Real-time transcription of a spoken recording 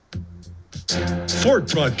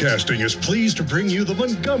Fort Broadcasting is pleased to bring you the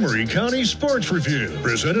Montgomery County Sports Review,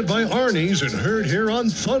 presented by Arnie's and heard here on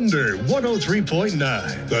Thunder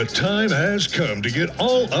 103.9. The time has come to get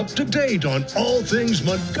all up to date on all things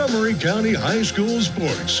Montgomery County High School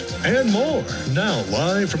sports and more. Now,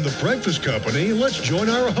 live from the Breakfast Company, let's join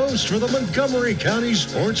our host for the Montgomery County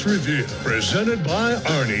Sports Review, presented by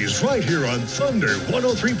Arnie's right here on Thunder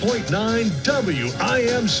 103.9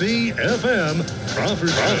 WIMC FM,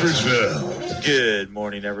 Crawfordsville. Good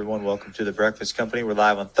morning, everyone. Welcome to the Breakfast Company. We're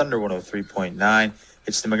live on Thunder 103.9.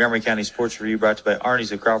 It's the Montgomery County Sports Review brought to you by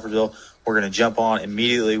Arnie's of Crawfordsville. We're going to jump on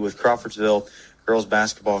immediately with Crawfordsville girls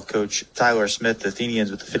basketball coach Tyler Smith. The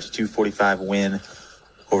Athenians with a 52-45 win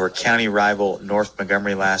over county rival North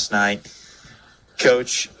Montgomery last night.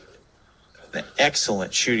 Coach, an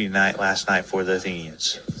excellent shooting night last night for the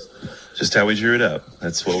Athenians. Just how we drew it up.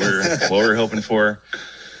 That's what we're hoping for.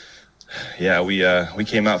 Yeah, we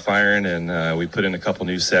came out firing, and we put in a couple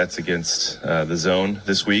new sets against the zone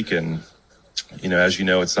this week. And, as you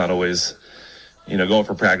know, it's not always, going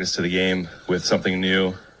from practice to the game with something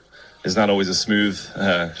new is not always a smooth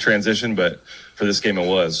transition. But for this game, it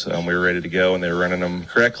was. We were ready to go, and they were running them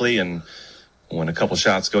correctly. And when a couple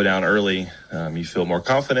shots go down early, you feel more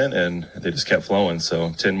confident, and they just kept flowing.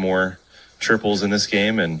 So 10 more triples in this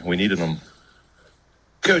game, and we needed them.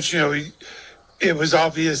 Coach, it was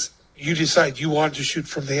obvious you decided you wanted to shoot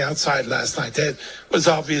from the outside last night. That was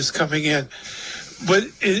obvious coming in. But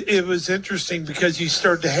it was interesting because you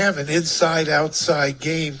started to have an inside-outside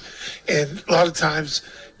game. And a lot of times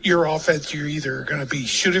your offense, you're either going to be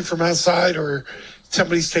shooting from outside or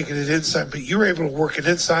somebody's taking it inside. But you were able to work it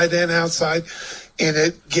inside and outside, and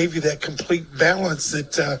it gave you that complete balance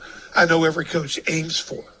that I know every coach aims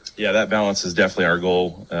for. Yeah, that balance is definitely our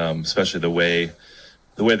goal, especially the way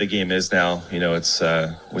the game is now. It's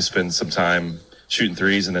we spend some time shooting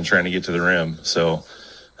threes and then trying to get to the rim. So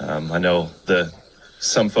I know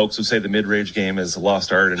some folks would say the mid-range game is a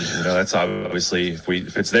lost art, and that's obviously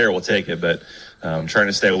if it's there, we'll take it. But trying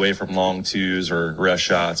to stay away from long twos or rush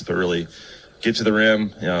shots, but really get to the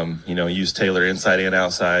rim. Use Taylor inside and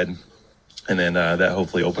outside, and then that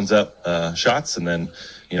hopefully opens up shots. And then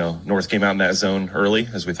North came out in that zone early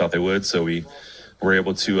as we thought they would, so we were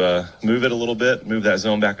able to move it a little bit, move that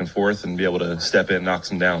zone back and forth, and be able to step in, knock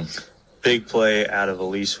some down. Big play out of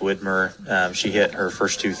Elise Widmer. She hit her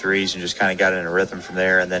first 2 threes and just kind of got in a rhythm from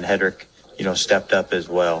there. And then Hedrick, stepped up as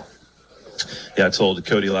well. Yeah, I told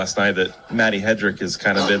Cody last night that Maddie Hedrick has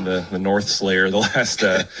kind of been the North Slayer the last,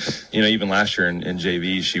 even last year in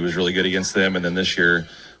JV. She was really good against them. And then this year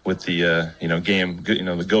with the, game,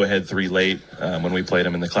 the go-ahead 3 late when we played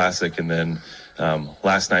them in the Classic. And then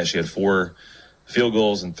last night she had 4 field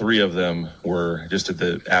goals, and 3 of them were just at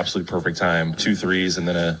the absolute perfect time. 2 threes and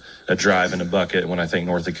then a drive and a bucket when I think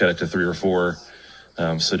North had cut it to 3 or 4.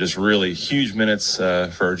 So just really huge minutes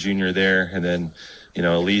for our junior there. And then,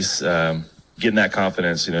 Elise getting that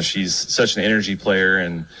confidence. She's such an energy player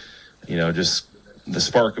and, just the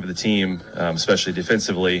spark of the team, especially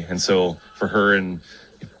defensively. And so for her, and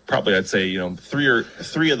probably I'd say,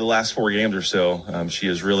 3 of the last 4 games or so, she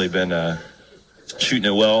has really been shooting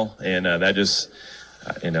it well, and that just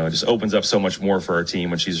it just opens up so much more for our team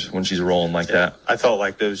when she's rolling like that. I felt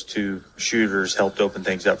like those 2 shooters helped open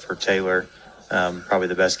things up for Taylor. Probably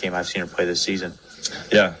the best game I've seen her play this season.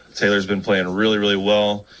 Yeah, Taylor's been playing really, really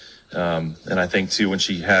well, and I think too when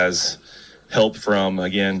she has help from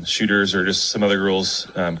again shooters or just some other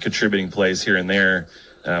girls contributing plays here and there,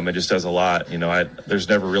 it just does a lot. There's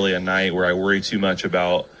never really a night where I worry too much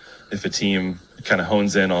about if a team kind of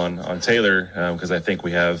hones in on Taylor, because I think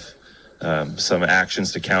we have some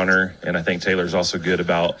actions to counter, and I think Taylor's also good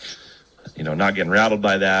about not getting rattled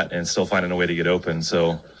by that and still finding a way to get open.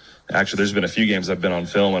 So actually there's been a few games I've been on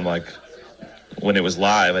film and like when it was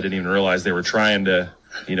live I didn't even realize they were trying to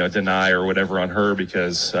deny or whatever on her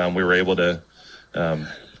because we were able to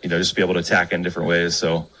just be able to attack in different ways.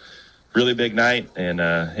 So really big night and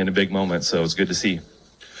in a big moment, so it's good to see.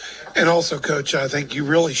 And also, Coach, I think you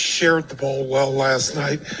really shared the ball well last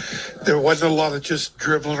night. There wasn't a lot of just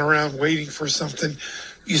dribbling around waiting for something.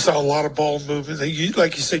 You saw a lot of ball movement.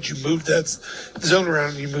 Like you said, you moved that zone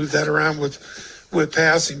around and you moved that around with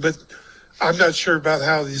passing. But I'm not sure about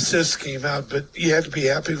how the assists came out, but you had to be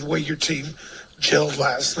happy with the way your team gelled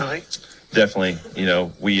last night. Definitely.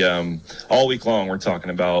 We all week long we're talking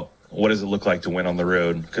about what does it look like to win on the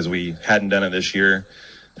road because we hadn't done it this year.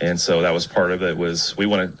 And so that was part of it was we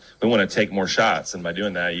want to take more shots. And by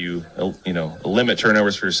doing that, you limit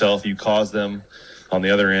turnovers for yourself. You cause them on the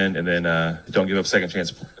other end, and then don't give up second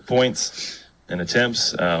chance points and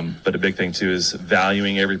attempts. But a big thing too is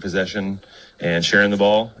valuing every possession and sharing the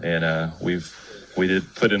ball. And we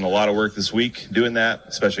did put in a lot of work this week doing that,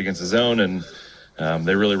 especially against the zone, and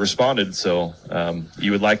they really responded. So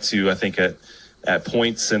you would like to, I think, at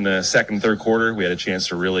points in the second and third quarter, we had a chance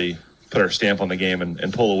to really put our stamp on the game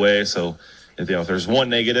and pull away. So if there's one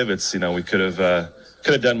negative, it's we could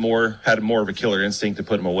have done more, had more of a killer instinct to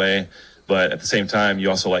put them away. But at the same time, you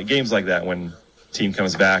also like games like that when team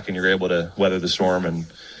comes back and you're able to weather the storm and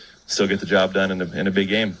still get the job done in a big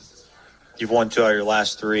game. You've won 2 out of your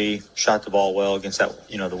last 3, shot the ball well against that,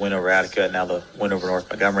 the win over Attica and now the win over North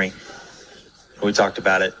Montgomery. We talked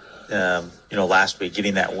about it, last week,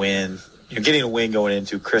 getting that win. Getting a win going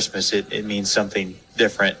into Christmas, it means something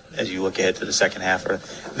different as you look ahead to the second half or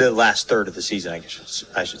the last third of the season,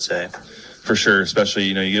 I should say. For sure, especially,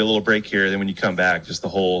 you get a little break here. Then when you come back, just the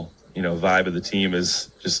whole, vibe of the team is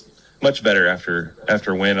just much better after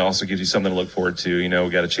a win. It also gives you something to look forward to. We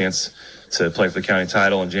got a chance to play for the county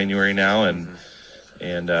title in January now.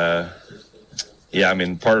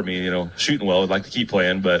 Part of me, shooting well, would like to keep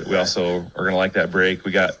playing, but we also are going to like that break.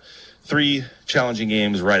 We got 3 challenging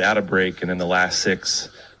games right out of break, and then the last 6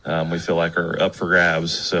 we feel like are up for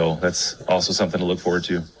grabs. So that's also something to look forward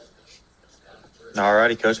to. All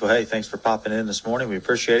righty, Coach. Well, hey, thanks for popping in this morning. We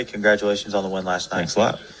appreciate it. Congratulations on the win last night. Thanks a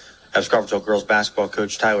lot. That was Crawfordsville girls basketball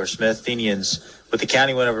coach Tyler Smith. Fenians with the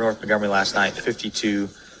county win over North Montgomery last night,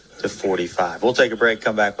 52-45. We'll take a break,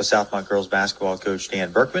 come back with Southmont girls basketball coach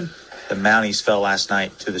Dan Berkman. The Mounties fell last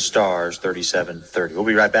night to the Stars, 37-30. We'll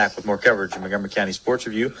be right back with more coverage of Montgomery County Sports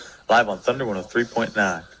Review, live on Thunder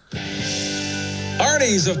 103.9.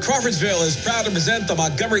 Arnie's of Crawfordsville is proud to present the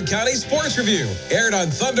Montgomery County Sports Review. Aired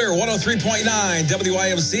on Thunder 103.9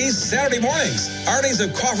 WIMC Saturday mornings. Arnie's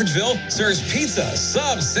of Crawfordsville serves pizza,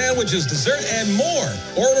 subs, sandwiches, dessert, and more.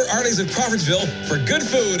 Order Arnie's of Crawfordsville for good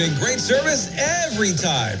food and great service every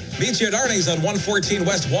time. Meet you at Arnie's on 114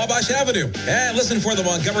 West Wabash Avenue. And listen for the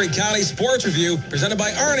Montgomery County Sports Review presented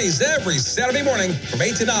by Arnie's every Saturday morning from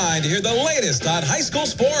 8 to 9 to hear the latest on high school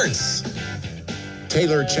sports.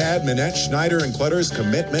 Taylor, Chad, Minette, Schneider, and Clutter's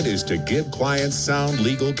commitment is to give clients sound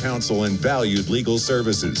legal counsel and valued legal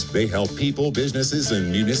services. They help people, businesses, and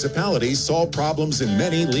municipalities solve problems in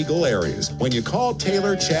many legal areas. When you call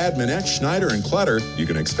Taylor, Chad, Minette, Schneider, and Clutter, you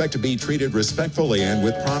can expect to be treated respectfully and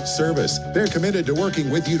with prompt service. They're committed to working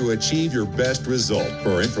with you to achieve your best result.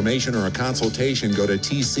 For information or a consultation, go to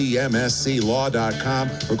tcmsclaw.com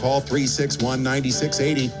or call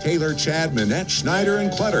 361-9680. Taylor, Chad, Minette, Schneider, and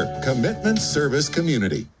Clutter. Commitment Service Community.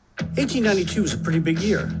 1892 is a pretty big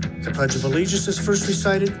year. The Pledge of Allegiance is first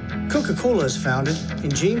recited, Coca-Cola is founded,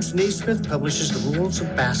 and James Naismith publishes the rules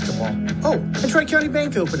of basketball. Oh, and Tri-County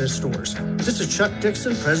Bank opened its doors. This is Chuck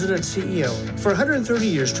Dixon, President and CEO. For 130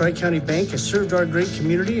 years, Tri-County Bank has served our great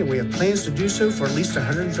community, and we have plans to do so for at least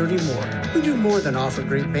 130 more. We do more than offer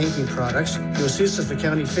great banking products. You'll see us at the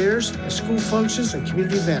county fairs, at school functions, and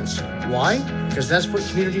community events. Why? Because that's what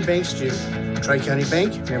community banks do. Tri-County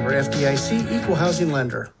Bank, member FDIC, equal housing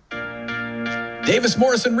lender. Davis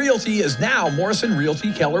Morrison Realty is now Morrison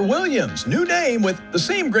Realty Keller Williams. New name with the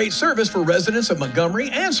same great service for residents of Montgomery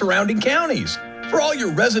and surrounding counties. For all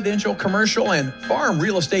your residential, commercial, and farm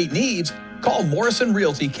real estate needs, call Morrison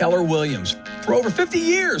Realty Keller Williams. For over 50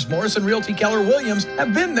 years, Morrison Realty Keller Williams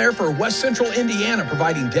have been there for West Central Indiana,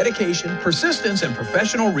 providing dedication, persistence, and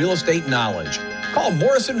professional real estate knowledge. Call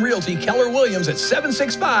Morrison Realty Keller Williams at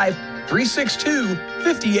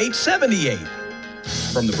 765-362-5878.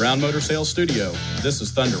 From the Brown Motor Sales Studio, this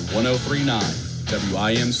is Thunder 103.9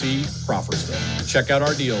 WIMC Crawfordsville. Check out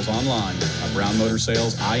our deals online at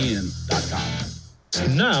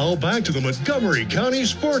brownmotorsalesIN.com. Now back to the Montgomery County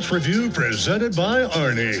Sports Review presented by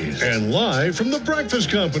Arnie's and live from the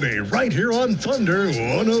Breakfast Company right here on Thunder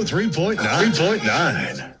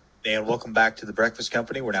 103.9. And welcome back to the Breakfast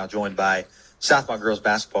Company. We're now joined by Southmont girls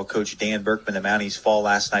basketball coach Dan Berkman. The Mounties fall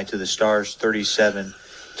last night to the Stars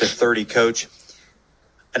 37-30. Coach,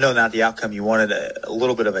 I know not the outcome you wanted, a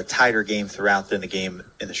little bit of a tighter game throughout than the game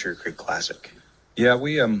in the Sugar Creek Classic. Yeah,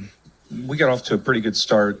 we got off to a pretty good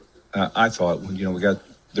start. I thought, we got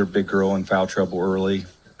their big girl in foul trouble early.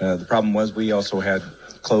 The problem was we also had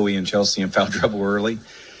Chloe and Chelsea in foul trouble early.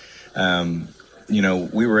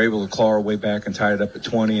 We were able to claw our way back and tie it up at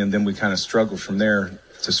 20, and then we kind of struggled from there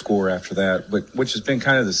to score after that, which has been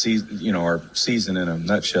kind of the season, our season in a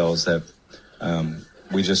nutshell, is that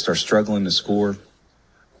we just are struggling to score.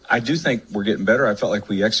 I do think we're getting better. I felt like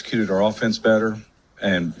we executed our offense better,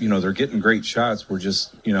 and, they're getting great shots. We're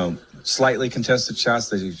just, slightly contested shots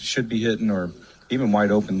they should be hitting, or even wide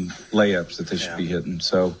open layups that they should be hitting.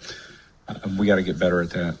 So we got to get better at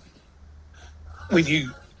that. When you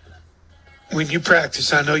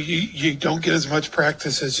practice, I know you don't get as much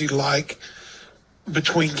practice as you like,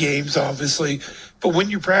 between games, obviously. But when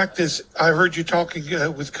you practice, I heard you talking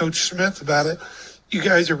with Coach Smith about it. You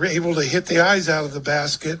guys are able to hit the eyes out of the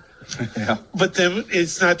basket, Yeah. but then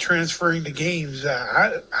it's not transferring to games.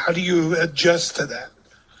 How do you adjust to that?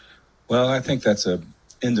 Well, I think that's a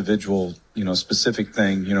individual, specific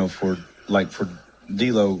thing, for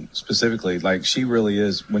D'Lo specifically. Like, she really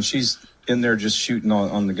is, when she's in there just shooting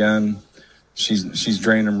on the gun, she's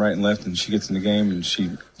draining them right and left, and she gets in the game, and she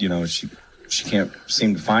can't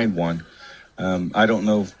seem to find one. I don't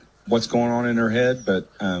know what's going on in her head, but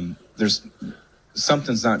there's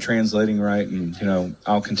something's not translating right, and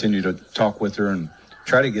I'll continue to talk with her and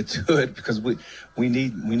try to get to it, because we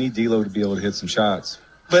need D'Lo to be able to hit some shots.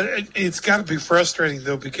 But it's got to be frustrating,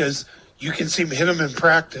 though, because you can seem to hit them in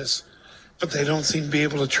practice, but they don't seem to be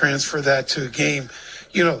able to transfer that to a game.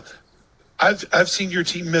 I've seen your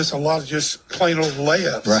team miss a lot of just plain old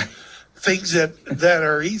layups, Right. Things that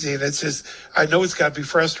are easy, and it's just, I know it's got to be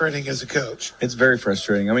frustrating as a coach. It's very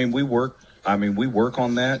frustrating. We work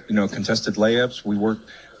on that, contested layups.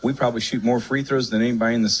 We probably shoot more free throws than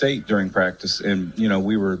anybody in the state during practice. And,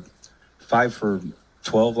 we were 5 for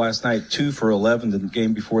 12 last night, 2 for 11 the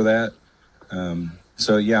game before that.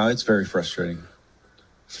 So, yeah, it's very frustrating.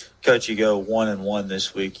 Coach, you go 1-1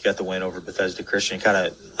 this week. You got the win over Bethesda Christian. Kind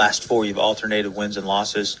of last 4, you've alternated wins and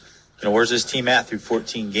losses. Where's this team at through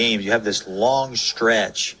 14 games? You have this long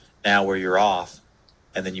stretch now where you're off,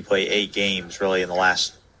 and then you play 8 games really in the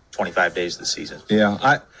last 25 days of the season.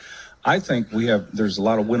 Yeah, I think there's a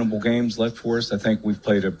lot of winnable games left for us. I think we've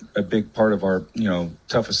played a big part of our,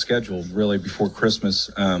 toughest schedule really before Christmas.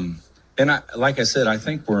 And like I said, I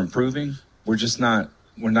think we're improving. We're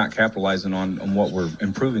not capitalizing on what we're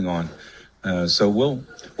improving on. So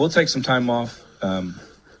we'll take some time off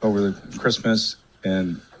over the Christmas,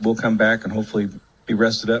 and we'll come back and hopefully be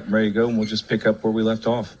rested up and ready to go, and we'll just pick up where we left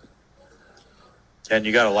off. And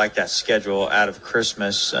you got to like that schedule out of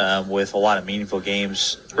Christmas with a lot of meaningful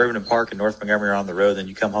games. Riverton Park and North Montgomery are on the road. Then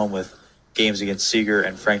you come home with games against Seeger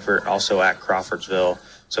and Frankfort, also at Crawfordsville.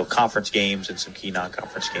 So conference games and some key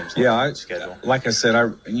non-conference games. Yeah, schedule. Like I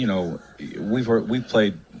said, we've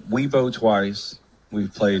played Webo twice.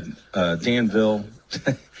 We've played Danville.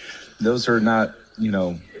 Those are not,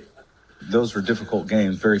 those are difficult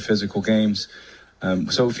games, very physical games.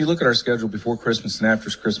 So if you look at our schedule before Christmas and after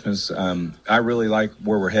Christmas, I really like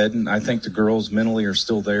where we're heading. I think the girls mentally are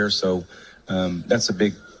still there. So that's a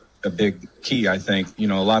big key, I think. A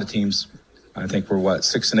lot of teams, I think we're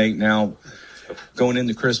 6 and 8 now. Going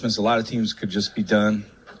into Christmas, a lot of teams could just be done.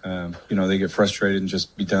 They get frustrated and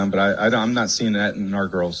just be done. But I'm not seeing that in our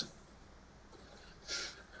girls.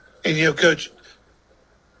 And, Coach,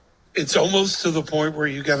 it's almost to the point where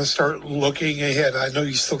you got to start looking ahead. I know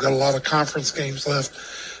you still got a lot of conference games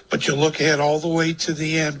left, but you look ahead all the way to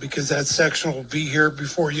the end, because that section will be here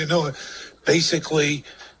before you know it. Basically,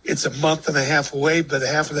 it's a month and a half away, but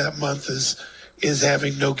half of that month is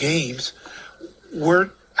having no games.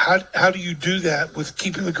 How do you do that with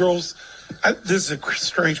keeping the girls? This is a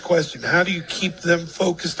strange question. How do you keep them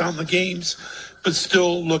focused on the games, but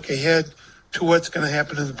still look ahead to what's going to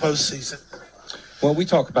happen in the postseason? Well, we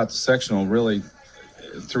talk about the sectional really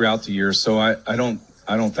throughout the year, so I don't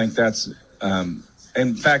think that's.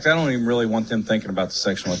 In fact, I don't even really want them thinking about the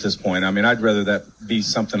sectional at this point. I'd rather that be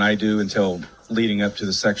something I do until leading up to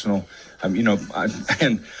the sectional.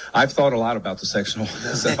 And I've thought a lot about the sectional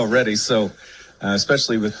already. So,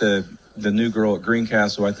 especially with the new girl at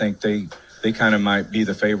Greencastle, I think they kind of might be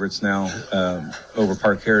the favorites now over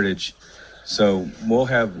Park Heritage. So we'll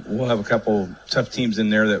have a couple tough teams in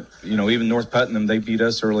there that, even North Putnam, they beat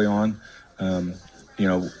us early on.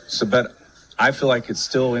 But I feel like it's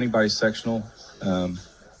still anybody's sectional.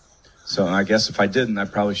 So I guess if I didn't, I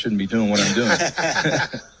probably shouldn't be doing what I'm doing.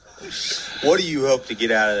 What do you hope to get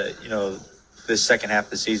out of, this second half of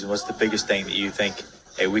the season? What's the biggest thing that you think,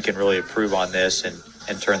 hey, we can really improve on this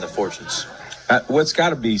and turn the fortunes? It's got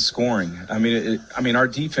to be scoring. Our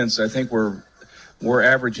defense, I think we're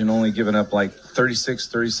averaging only giving up like 36,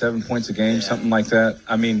 37 points a game, something like that.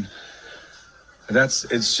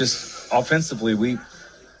 It's just offensively, we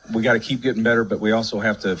got to keep getting better, but we also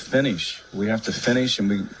have to finish. We have to finish, and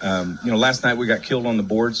we, last night we got killed on the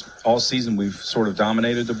boards. All season we've sort of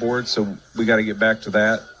dominated the board, so we got to get back to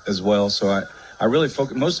that as well. So I really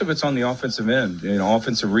focus. Most of it's on the offensive end,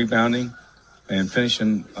 offensive rebounding and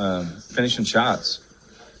finishing shots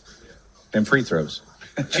and free throws.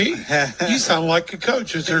 Gee, you sound like a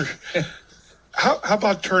coach. How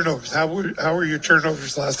about turnovers? How were your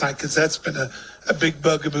turnovers last night? Because that's been a big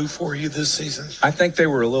bugaboo for you this season. I think they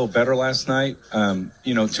were a little better last night.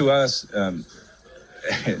 To us,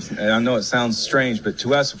 and I know it sounds strange, but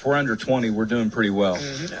to us, if we're under 20, we're doing pretty well.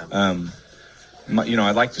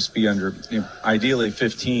 I'd like to be under, ideally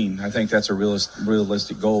 15. I think that's a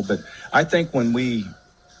realistic goal. But I think when we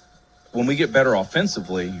get better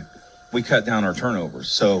offensively, we cut down our turnovers.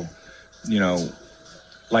 So,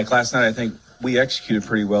 like last night, I think we executed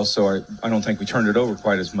pretty well. So I don't think we turned it over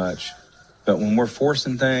quite as much. But when we're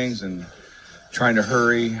forcing things and trying to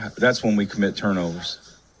hurry, that's when we commit turnovers.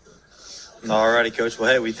 All righty, Coach.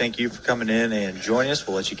 Well, hey, we thank you for coming in and joining us.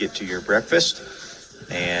 We'll let you get to your breakfast.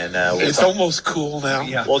 And it's almost cool now.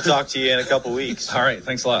 Yeah. We'll talk to you in a couple weeks. All right.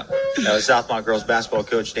 Thanks a lot. That was Southmont girls basketball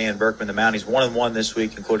coach Dan Berkman. The Mounties 1-1 this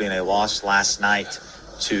week, including a loss last night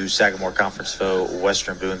to Sagamore Conference foe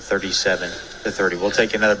Western Boone 37-30. We'll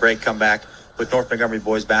take another break, come back with North Montgomery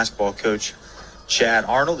boys basketball coach Chad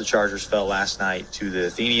Arnold. The Chargers fell last night to the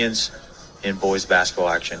Athenians in boys basketball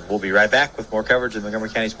action. We'll be right back with more coverage of the Montgomery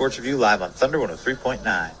County Sports Review live on Thunder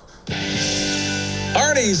 103.9.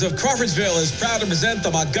 Arnie's of Crawfordsville is proud to present the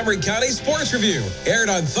Montgomery County Sports Review. Aired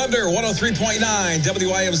on Thunder 103.9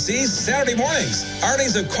 WIMC Saturday mornings.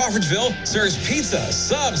 Arnie's of Crawfordsville serves pizza,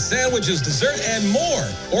 subs, sandwiches, dessert, and more.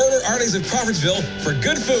 Order Arnie's of Crawfordsville for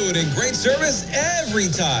good food and great service every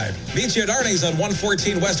time. Meet you at Arnie's on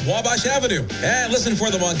 114 West Wabash Avenue. And listen for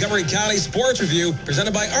the Montgomery County Sports Review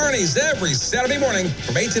presented by Arnie's every Saturday morning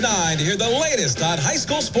from 8 to 9 to hear the latest on high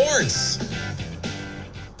school sports.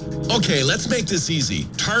 Okay, let's make this easy.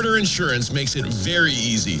 Tartar Insurance makes it very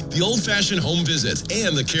easy. The old-fashioned home visits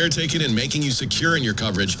and the caretaking and making you secure in your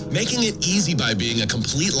coverage, making it easy by being a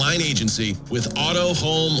complete line agency with auto,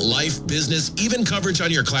 home, life, business, even coverage on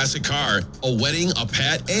your classic car, a wedding, a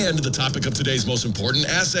pet, and the topic of today's most important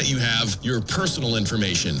asset you have, your personal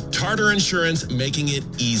information. Tartar Insurance, making it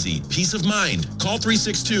easy. Peace of mind. Call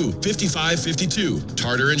 362-5552.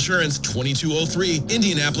 Tartar Insurance, 2203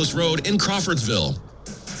 Indianapolis Road in Crawfordsville.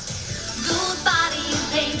 Good Body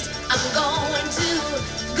and Paint, I'm going to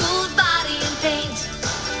Good Body and Paint,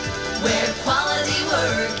 where quality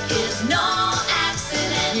work is no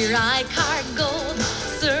accident. Your iCard Gold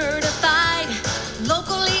certified,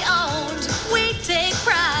 locally owned, we take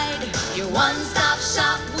pride. Your one-stop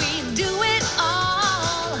shop, we do it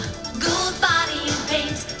all. Good Body and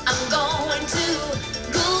Paint, I'm going to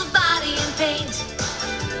Good Body and Paint,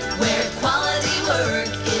 where quality work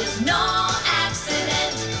is no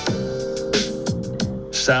accident.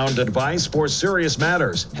 Sound advice for serious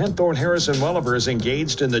matters. Henthorne Harrison Welliver is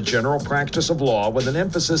engaged in the general practice of law with an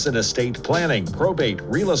emphasis in estate planning, probate,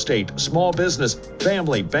 real estate, small business,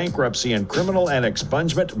 family, bankruptcy, and criminal and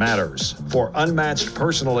expungement matters. For unmatched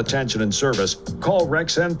personal attention and service, call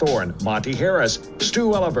Rex Henthorne, Monty Harris, Stu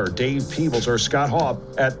Welliver, Dave Peebles, or Scott Hoff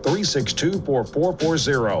at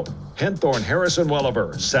 362-4440. Henthorne Harrison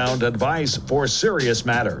Welliver. Sound advice for serious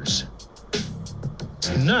matters.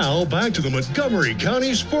 Now back to the Montgomery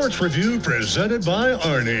County Sports Review presented by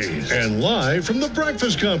Arnie's and live from the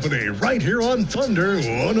Breakfast Company right here on Thunder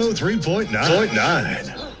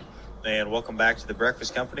 103.9. And welcome back to the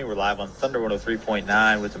Breakfast Company. We're live on Thunder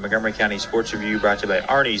 103.9 with the Montgomery County Sports Review brought to you by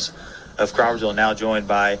Arnie's of Crawfordsville, now joined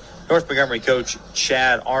by North Montgomery coach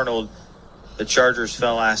Chad Arnold. The Chargers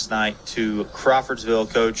fell last night to Crawfordsville.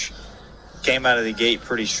 Coach came out of the gate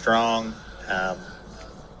pretty strong.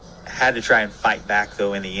 Had to try and fight back,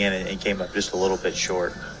 though, in the end, and came up just a little bit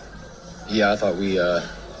short. Yeah, I thought we had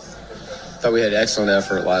excellent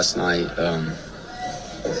effort last night.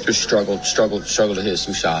 Just struggled to hit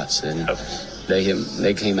some shots, and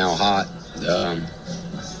they came out hot,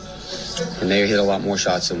 and they hit a lot more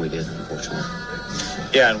shots than we did, unfortunately.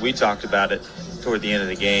 Yeah, and we talked about it toward the end of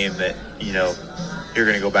the game that you're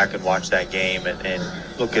going to go back and watch that game and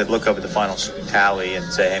look up at the final tally and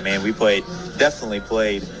say, hey man, we definitely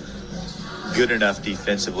played good enough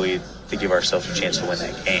defensively to give ourselves a chance to win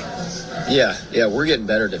that game. Yeah, we're getting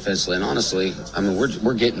better defensively, and honestly, I mean,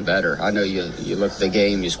 we're getting better. I know you look at the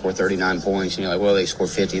game, you score 39 points, and you're like, well, they scored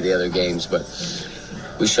 50 the other games, but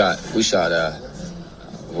we shot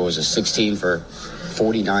 16 for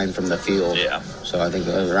 49 from the field. Yeah. So I think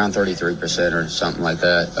around 33% or something like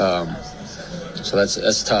that. So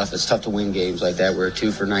that's tough. It's tough to win games like that. We're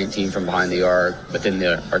 2 for 19 from behind the arc, but then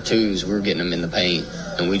our twos, we were getting them in the paint,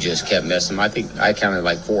 and we just kept missing. I think I counted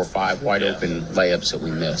like 4 or 5 wide open layups that we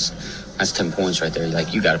missed. That's 10 points right there.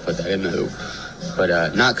 You got to put that in the hoop.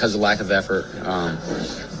 But not because of lack of effort,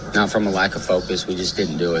 not from a lack of focus. We just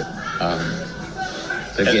didn't do it.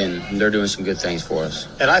 Again, they're doing some good things for us.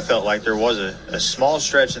 And I felt like there was a small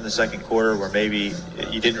stretch in the second quarter where maybe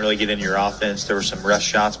you didn't really get into your offense. There were some rush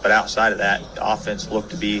shots, but outside of that, the offense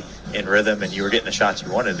looked to be in rhythm, and you were getting the shots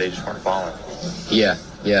you wanted. They just weren't falling. Yeah.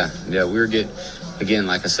 We were getting again,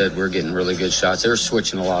 like I said, we're getting really good shots. They were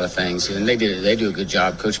switching a lot of things, and they do a good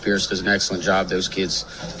job. Coach Pierce does an excellent job. Those kids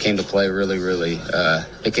came to play really,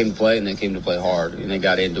 they came to play, and they came to play hard, and they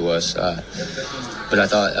got into us. But I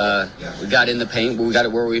thought we got in the paint, but we got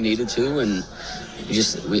it where we needed to, and you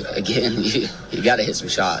got to hit some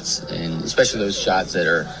shots, and especially those shots that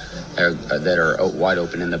are wide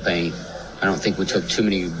open in the paint. I don't think we took too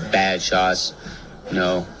many bad shots,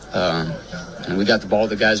 and we got the ball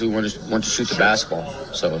to the guys who want to shoot the basketball.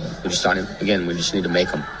 So we just need to make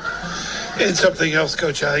them. And something else,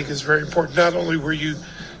 Coach, I think is very important. Not only were you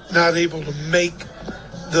not able to make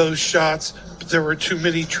those shots, but there were too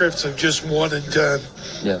many trips of just one and done.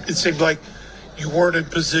 Yeah. It seemed like you weren't in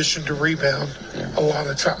position to rebound a lot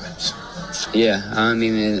of times. Yeah, I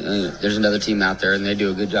mean, there's another team out there, and they do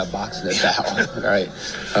a good job boxing it out, right?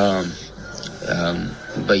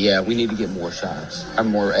 But yeah, we need to get more shots,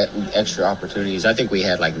 more extra opportunities. I think we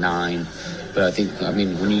had like 9, but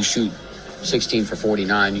when you shoot 16 for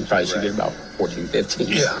 49, you probably should get about 14,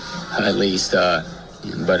 15 at least.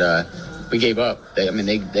 But we gave up.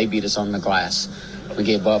 They beat us on the glass. We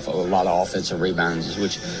gave up a lot of offensive rebounds,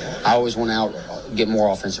 which I always want to get more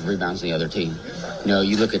offensive rebounds than the other team.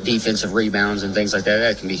 You look at defensive rebounds and things like that,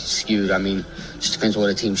 that can be skewed. Just depends what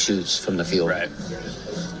a team shoots from the field. Right.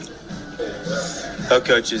 So,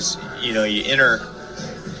 coaches, you enter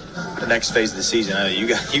the next phase of the season. You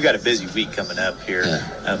got a busy week coming up here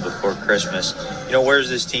before Christmas. Where's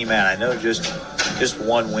this team at? I know just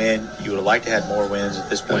one win. You would have liked to have more wins at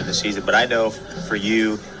this point in the season, but I know for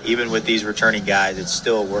you, even with these returning guys, it's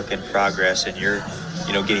still a work in progress, and you're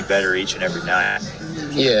getting better each and every night.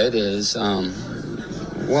 Yeah, it is. We're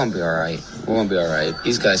gonna be all right.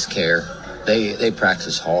 These guys care. They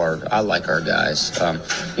practice hard. I like our guys.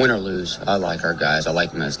 Win or lose, I like our guys. I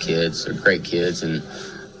like them as kids. They're great kids, and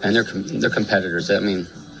they're competitors. They're going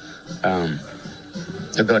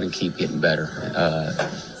to keep getting better.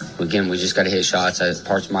 Again, we just got to hit shots.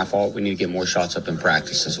 Part's my fault. We need to get more shots up in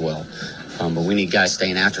practice as well. But we need guys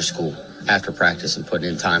staying after school, after practice, and putting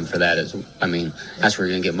in time for that. That's where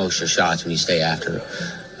you're going to get most of your shots, when you stay after.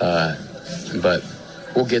 But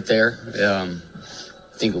we'll get there.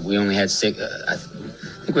 I think we only had 6. I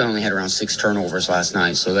think we only had around 6 turnovers last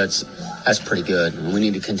night, so that's pretty good. And we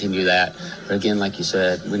need to continue that. But again, like you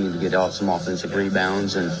said, we need to get out some offensive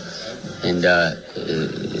rebounds, and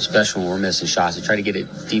especially when we're missing shots, to try to get it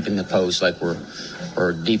deep in the post,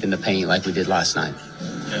 or deep in the paint, like we did last night.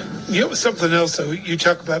 Something else though. You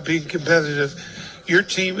talk about being competitive. Your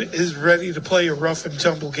team is ready to play a rough and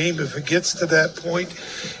tumble game if it gets to that point,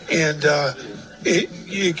 and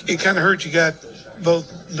it kind of hurt. You got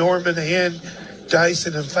both Norman and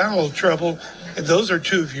Dyson in foul trouble, and those are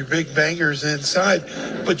 2 of your big bangers inside.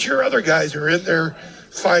 But your other guys are in there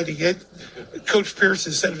fighting it. Coach Pierce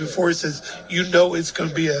has said it before. He says, it's going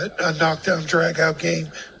to be a knockdown, drag-out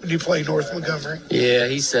game when you play North Montgomery. Yeah,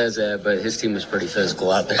 he says that, but his team was pretty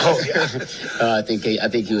physical out there. Oh, yeah. I think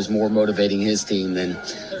he was more motivating his team than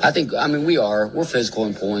I think. We're physical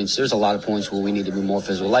in points. There's a lot of points where we need to be more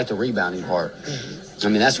physical, like the rebounding part. Mm-hmm.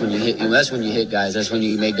 That's when you hit. That's when you hit guys. That's when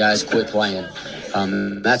you make guys quit playing.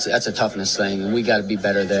 That's a toughness thing, and we got to be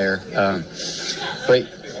better there. But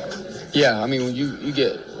yeah, when you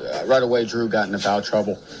get right away, Drew got into foul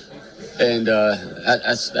trouble, and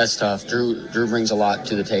that's tough. Drew brings a lot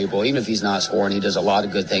to the table. Even if he's not scoring, he does a lot of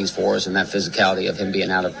good things for us, and that physicality of him being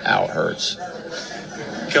out hurts.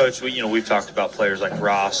 Coach, we've talked about players like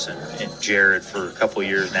Ross and Jared for a couple of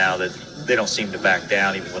years now that they don't seem to back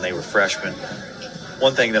down, even when they were freshmen.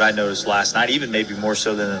 One thing that I noticed last night, even maybe more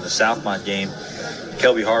so than in the Southmont game,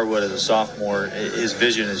 Kelby Harwood as a sophomore, his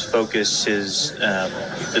vision, his focus, his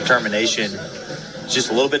determination, just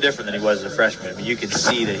a little bit different than he was as a freshman. You can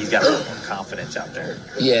see that he's got a little more confidence out there.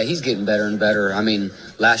 Yeah, he's getting better and better.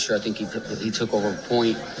 Last year I think he took over a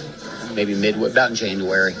point, maybe about in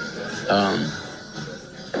January.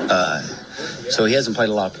 So he hasn't played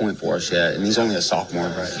a lot of point for us yet, and he's only a sophomore.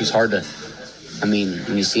 He's hard to.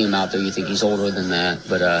 When you see him out there, you think he's older than that,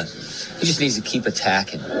 but he just needs to keep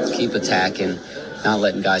attacking, not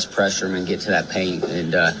letting guys pressure him and get to that paint.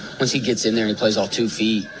 And once he gets in there and he plays all 2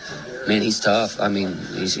 feet, man, he's tough.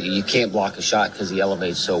 You can't block a shot because he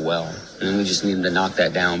elevates so well, and we just need him to knock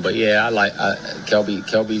that down. But yeah, I like Kelby.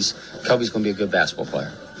 Kelby's going to be a good basketball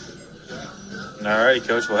player. All right,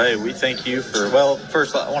 Coach. Well, hey, we thank you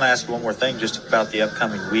first, I want to ask you one more thing just about the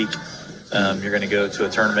upcoming week. You're going to go to a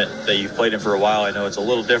tournament that you've played in for a while. I know it's a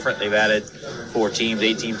little different. They've added 4 teams,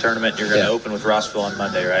 8-team tournament. You're going to open with Rossville on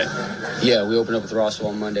Monday, right? Yeah, we open up with Rossville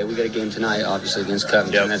on Monday. We got a game tonight, obviously, against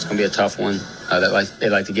Covington. Yep. That's going to be a tough one. They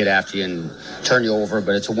like to get after you and turn you over,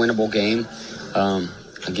 but it's a winnable game.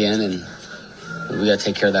 Again, and we got to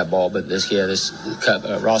take care of that ball. But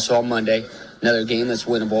Rossville on Monday, another game that's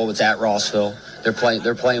winnable. It's at Rossville.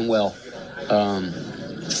 They're playing well.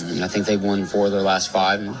 I think they've won 4 of their last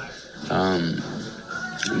 5.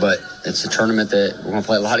 But it's a tournament that we're going to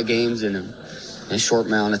play a lot of games in a short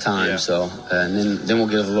amount of time. Yeah. So, and then we'll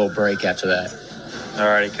give a little break after that. All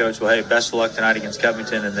righty, Coach. Well, hey, best of luck tonight against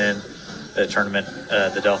Covington, and then the tournament,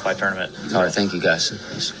 the Delphi tournament. All right, thank you,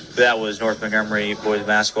 guys. That was North Montgomery boys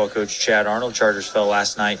basketball coach Chad Arnold. Chargers fell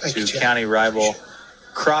last night to county rival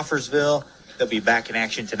Crawfordsville. They'll be back in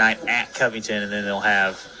action tonight at Covington, and then they'll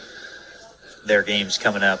have their games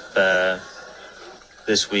coming up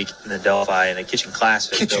this week in the Delphi and the Kitchen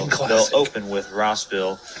Classic. They'll open with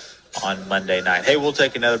Rossville on Monday night. Hey, we'll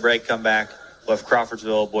take another break, come back. We'll have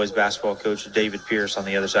Crawfordsville boys basketball coach David Pierce on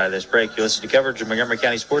the other side of this break. You listen to coverage of Montgomery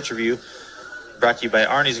County Sports Review, brought to you by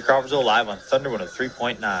Arnie's of Crawfordsville, live on Thunder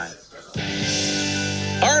 103.9.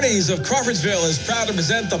 Arnie's of Crawfordsville is proud to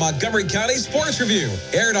present the Montgomery County Sports Review.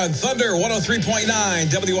 Aired on Thunder 103.9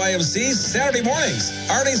 WIMC Saturday mornings.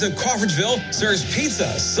 Arnie's of Crawfordsville serves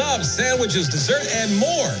pizza, subs, sandwiches, dessert, and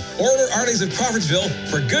more. Order Arnie's of Crawfordsville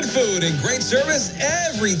for good food and great service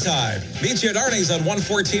every time. Meet you at Arnie's on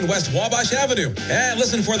 114 West Wabash Avenue. And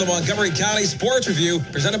listen for the Montgomery County Sports Review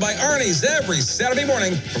presented by Arnie's every Saturday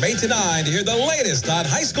morning from 8 to 9 to hear the latest on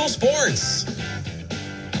high school sports.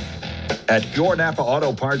 At your Napa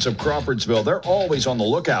Auto Parts of Crawfordsville, they're always on the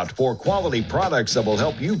lookout for quality products that will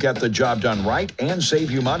help you get the job done right and save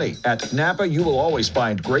you money. At Napa, you will always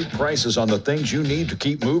find great prices on the things you need to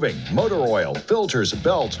keep moving. Motor oil, filters,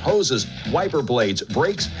 belts, hoses, wiper blades,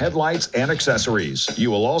 brakes, headlights, and accessories. You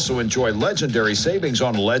will also enjoy legendary savings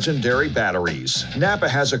on legendary batteries. Napa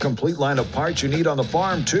has a complete line of parts you need on the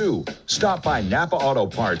farm, too. Stop by Napa Auto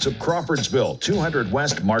Parts of Crawfordsville, 200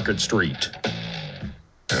 West Market Street.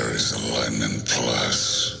 Perry's Alignment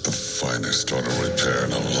Plus, the finest auto repair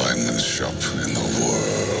and alignment shop in the world.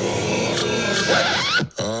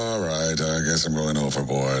 All right, I guess I'm going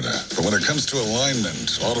overboard. But when it comes to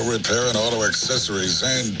alignment, auto repair and auto accessories,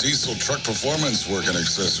 and diesel truck performance work and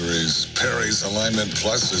accessories, Perry's Alignment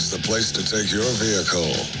Plus is the place to take your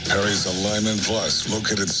vehicle. Perry's Alignment Plus,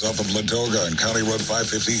 located south of Ladoga and County Road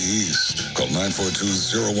 550 East. Call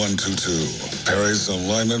 942-0122. Perry's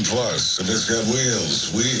Alignment Plus. If it's got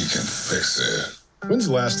wheels, we can fix it. When's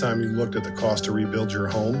the last time you looked at the cost to rebuild your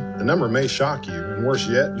home? The number may shock you, and worse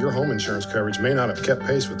yet, your home insurance coverage may not have kept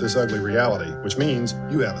pace with this ugly reality, which means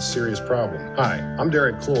you have a serious problem. Hi, I'm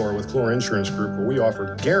Derek Clore with Clore Insurance Group, where we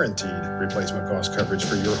offer guaranteed replacement cost coverage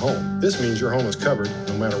for your home. This means your home is covered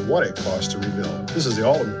no matter what it costs to rebuild. This is the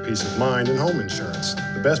ultimate peace of mind in home insurance.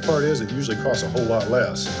 The best part is it usually costs a whole lot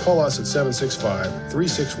less. Call us at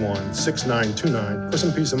 765-361-6929 for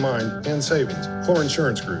some peace of mind and savings. Clore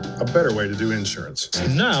Insurance Group, a better way to do insurance.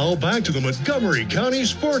 Now back to the Montgomery County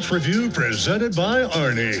Sports Review presented by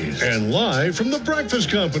Arnie's and live from the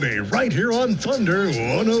Breakfast Company right here on Thunder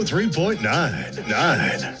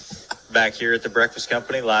 103.9. Back here at the Breakfast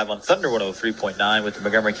Company, live on Thunder 103.9 with the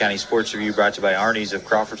Montgomery County Sports Review, brought to you by Arnie's of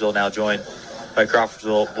Crawfordsville, now joined by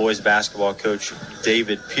Crawfordsville boys basketball coach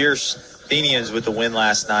David Pierce. Athenians with the win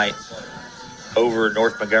last night over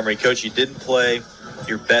North Montgomery. Coach, you didn't play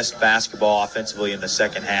your best basketball offensively in the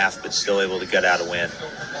second half, but still able to get out a win.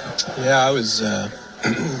 Yeah, I was.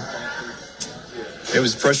 It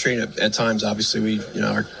was frustrating at times. Obviously,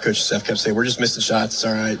 our coach Seth kept saying, "We're just missing shots. It's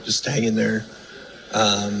all right. Just hang in there."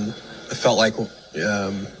 I felt like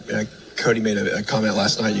Cody made a comment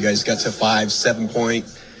last night. You guys got to 5-7 point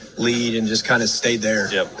lead and just kind of stayed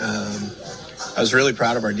there. Yep. I was really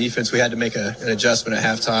proud of our defense. We had to make an adjustment at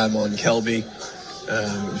halftime on Kelby.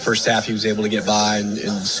 First half, he was able to get by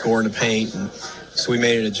and score in the paint. And so we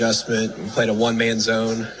made an adjustment. We played a one-man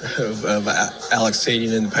zone of Alex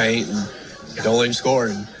Sadian in the paint and don't let him score.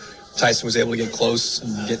 And Tyson was able to get close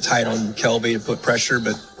and get tight on Kelby to put pressure,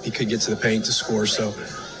 but he couldn't get to the paint to score. So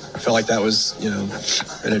I felt like that was,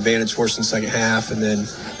 an advantage for us in the second half. And then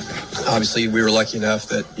obviously we were lucky enough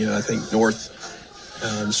that, I think North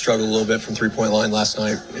struggled a little bit from three-point line last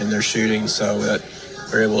night in their shooting. So that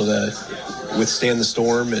we were able to withstand the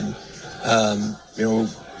storm. And,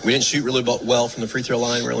 we didn't shoot really well from the free throw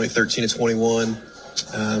line. We're only 13 to 21.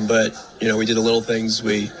 But, we did the little things.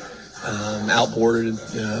 We outboarded.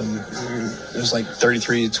 It was like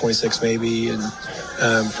 33 to 26 maybe. And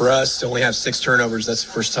for us to only have 6 turnovers, that's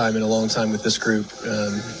the first time in a long time with this group.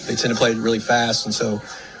 They tend to play really fast, and so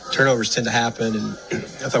turnovers tend to happen. And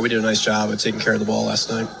I thought we did a nice job of taking care of the ball last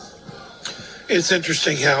night. It's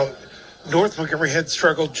interesting how North Montgomery had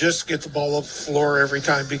struggled just to get the ball up the floor every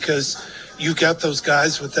time, because you got those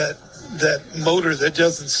guys with that motor that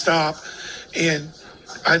doesn't stop. And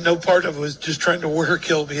I know part of it was just trying to wear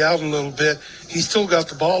Kelby out a little bit. He still got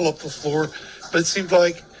the ball up the floor, but it seemed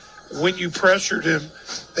like when you pressured him,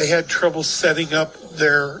 they had trouble setting up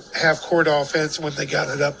their half-court offense when they got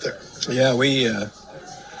it up there. Yeah, we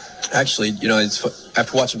actually,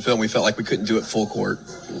 after watching film, we felt like we couldn't do it full court,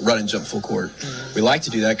 run and jump full court. Mm-hmm. We like to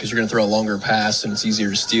do that because you're going to throw a longer pass and it's easier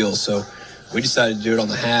to steal. So we decided to do it on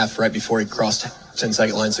the half right before he crossed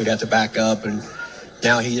 10-second line, so he'd have to back up. And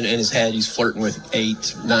now in his head, he's flirting with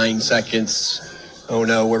 8-9 seconds. Oh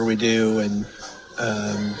no, what do we do? And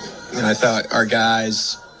I thought our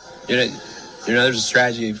guys, there's a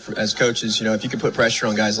strategy as coaches. If you can put pressure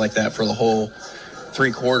on guys like that for the whole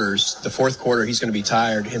 3 quarters, the fourth quarter he's going to be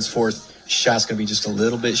tired. Henceforth, shot's going to be just a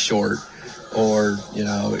little bit short, or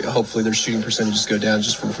hopefully their shooting percentages go down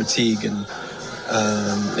just from fatigue. And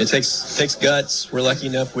it takes guts. We're lucky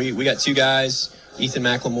enough. We got 2 guys, Ethan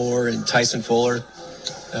McLemore and Tyson Fuller.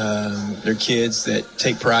 They're kids that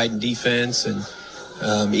take pride in defense, and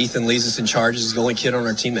Ethan leads us in charges. He's the only kid on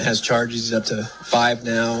our team that has charges. He's up to 5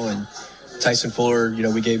 now, and Tyson Fuller,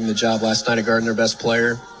 we gave him the job last night of guarding their best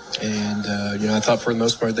player, and I thought for the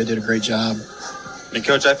most part they did a great job. And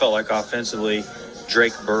Coach, I felt like offensively,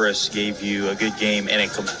 Drake Burris gave you a good game and a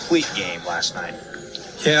complete game last night.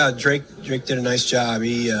 Yeah, Drake did a nice job.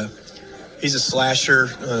 He's a slasher.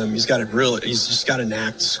 He's just got a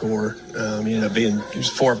knack to score. He was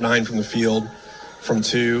 4 of 9 from the field from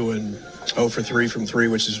 2 and 0 for 3 from 3,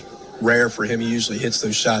 which is rare for him. He usually hits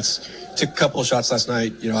those shots. Took a couple of shots last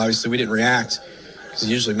night. Obviously we didn't react because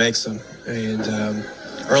he usually makes them. And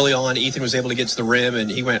early on, Ethan was able to get to the rim, and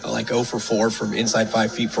he went like 0 for 4 from inside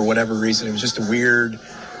 5 feet for whatever reason. It was just a weird,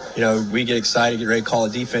 we get excited, get ready to call a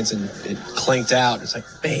defense, and it clanked out. It's like,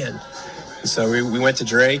 man. And so we went to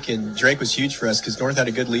Drake, and Drake was huge for us because North had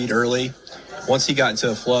a good lead early. Once he got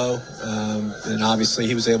into a flow, and obviously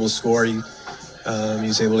he was able to score. He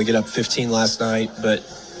was able to get up 15 last night, but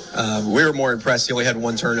we were more impressed. He only had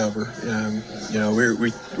 1 turnover.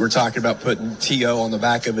 We were talking about putting T.O. on the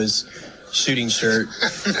back of his shooting shirt.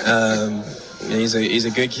 He's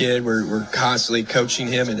a good kid. We're constantly coaching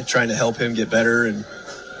him and trying to help him get better. And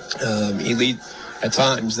he lead at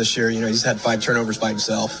times this year. He's had 5 turnovers by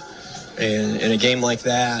himself. And in a game like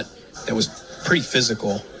that was pretty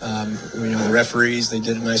physical. The referees, they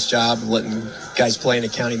did a nice job of letting guys play in a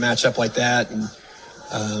county matchup like that. And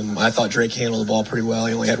I thought Drake handled the ball pretty well.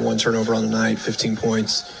 He only had 1 turnover on the night, 15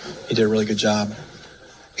 points. He did a really good job.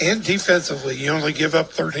 And defensively, you only give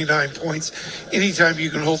up 39 points. Anytime you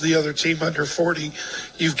can hold the other team under 40,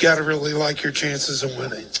 you've got to really like your chances of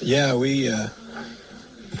winning. Yeah,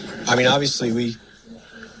 obviously we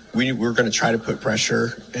were going to try to put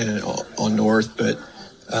pressure on North, but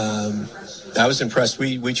I was impressed.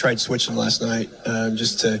 We tried switching last night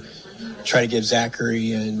just to try to give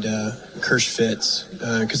Zachary and Kirsch fits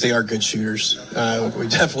because they are good shooters. We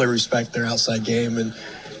definitely respect their outside game, and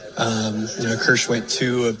Kirsch went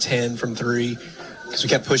 2 of 10 from 3 because we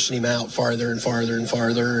kept pushing him out farther and farther and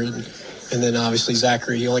farther, and then obviously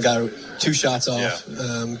Zachary, he only got 2 shots off.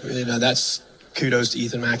 Yeah. That's kudos to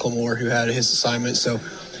Ethan McLemore, who had his assignment. So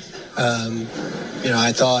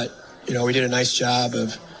I thought we did a nice job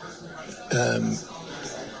of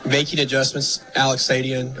making adjustments. Alex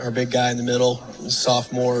Sadian, our big guy in the middle,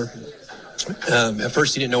 sophomore. At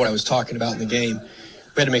first, he didn't know what I was talking about in the game.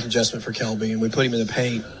 We had to make an adjustment for Kelby, and we put him in the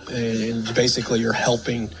paint. And basically, you're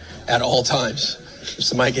helping at all times. If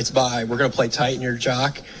somebody gets by, we're going to play tight in your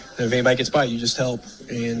jock. And if anybody gets by, you just help.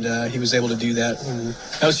 And he was able to do that. And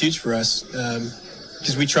that was huge for us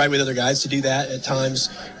because we tried with other guys to do that at times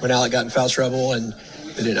when Alec got in foul trouble, and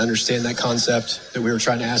they didn't understand that concept that we were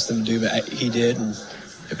trying to ask them to do, but he did, and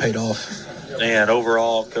it paid off. And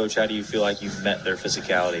overall, Coach, how do you feel like you've met their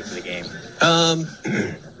physicality for the game?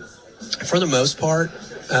 For the most part,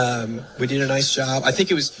 we did a nice job. I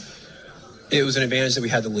think it was an advantage that we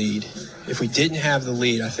had the lead. If we didn't have the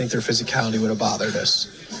lead, I think their physicality would have bothered us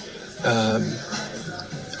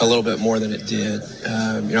a little bit more than it did.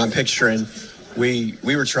 I'm picturing we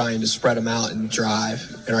were trying to spread them out and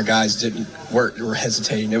drive, and our guys were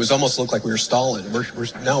hesitating. It was almost looked like we were stalling.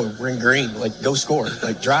 We're in green. Like, go score.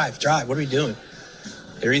 Like, drive. What are we doing?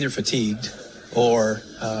 They're either fatigued or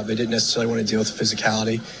they didn't necessarily want to deal with the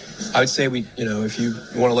physicality. I would say if you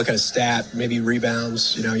want to look at a stat, maybe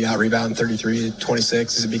rebounds, you out-rebound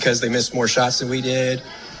 33-26. Is it because they missed more shots than we did?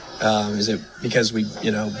 Is it because we,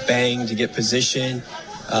 banged to get position?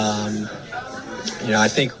 I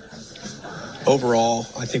think overall,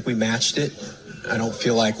 I think we matched it. I don't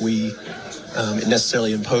feel like we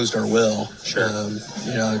necessarily imposed our will. Sure.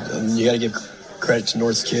 You got to give credit to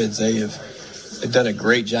North's kids. They've done a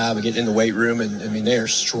great job of getting in the weight room, and they are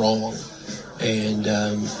strong. And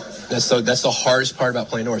that's the hardest part about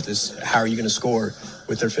playing North is how are you going to score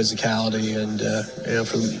with their physicality. And,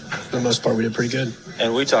 for the most part, we did pretty good.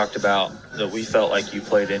 And we talked about that we felt like you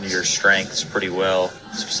played into your strengths pretty well,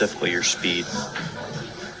 specifically your speed.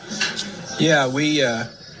 Yeah, we,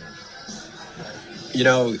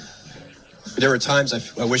 there were times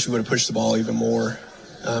I wish we would have pushed the ball even more.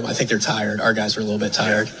 I think they're tired. Our guys are a little bit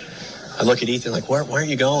tired. I look at Ethan like, where aren't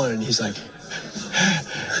you going? And he's like,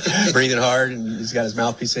 breathing hard, and he's got his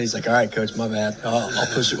mouthpiece in. He's like, all right, coach, my bad. I'll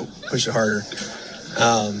push it harder.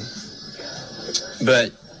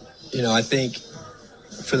 But, I think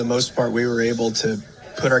for the most part, we were able to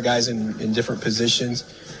put our guys in different positions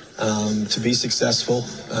to be successful.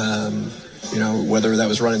 Whether that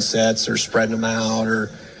was running sets or spreading them out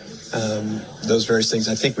or those various things.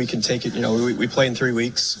 I think we can take it. We play in 3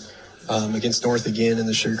 weeks against North again in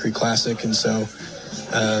the Sugar Creek Classic, and so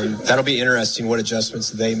that'll be interesting what adjustments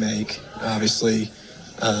they make. Obviously,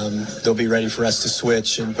 they'll be ready for us to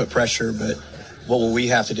switch and put pressure, but what will we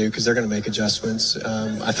have to do because they're going to make adjustments.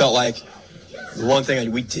 I felt like the one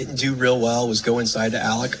thing we didn't do real well was go inside to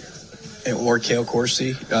Alec or Kale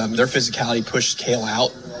Corsi. Their physicality pushed Kale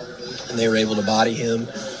out, and they were able to body him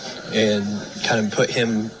and kind of put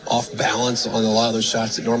him off balance on a lot of those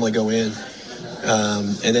shots that normally go in.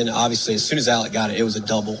 And then obviously as soon as Alec got it, it was a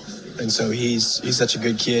double. And so he's such a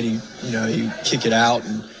good kid. He kick it out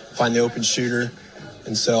and find the open shooter.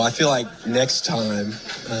 And so I feel like next time,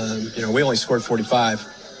 we only scored 45.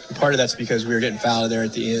 And part of that's because we were getting fouled there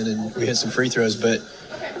at the end and we hit some free throws, but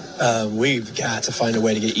we've got to find a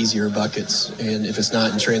way to get easier buckets. And if it's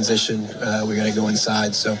not in transition, we got to go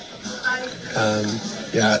inside. So,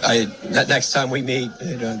 that next time we meet,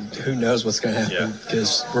 who knows what's going to happen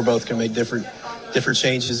because we're both going to make different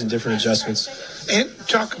changes and different adjustments. And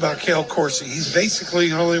talk about Kale Corsi. He's basically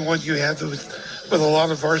the only one you have with a lot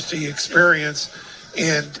of varsity experience.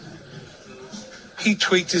 And he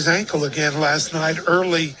tweaked his ankle again last night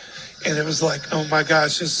early. And it was like, oh my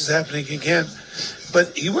gosh, this is happening again.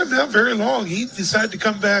 But he wasn't out very long. He decided to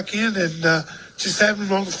come back in, and just having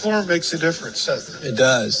him on the floor makes a difference, doesn't it? It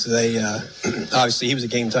does. They obviously he was a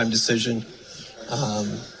game time decision.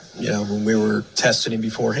 When we were testing him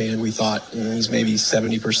beforehand, we thought he's maybe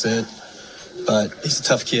 70%, but he's a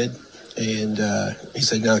tough kid. And he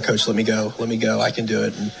said, no, coach, let me go. I can do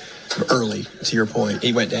it. And early, to your point,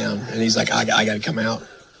 he went down, and he's like, I got to come out.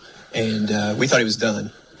 And we thought he was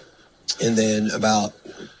done. And then about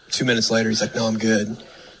 2 minutes later, he's like, no, I'm good. I'm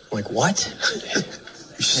like, what?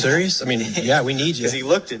 You serious? I mean, yeah, we need you. Because he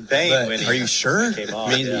looked in pain when are you sure? Came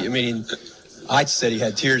off, I said he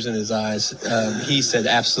had tears in his eyes. He said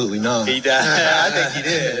absolutely not. He did. I think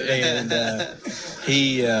he did.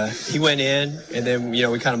 And he went in, and then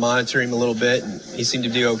we kind of monitored him a little bit, and he seemed to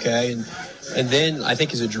do okay. And then I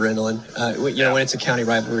think his adrenaline. When it's a county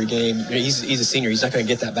rivalry game, he's a senior. He's not going to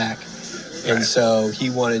get that back. And so he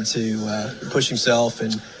wanted to push himself,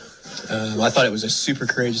 and I thought it was a super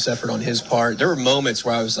courageous effort on his part. There were moments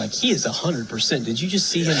where I was like, he is 100%. Did you just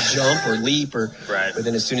see him jump or leap? Right. But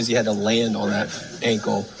then as soon as he had to land on that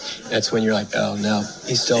ankle, that's when you're like, oh, no,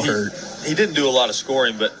 he's still hurt. He didn't do a lot of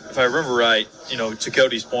scoring, but if I remember right, to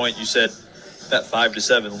Cody's point, you said that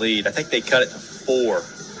 5-7 lead. I think they cut it to 4.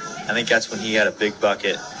 I think that's when he had a big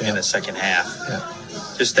bucket in the second half. Yeah.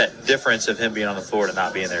 Just that difference of him being on the floor to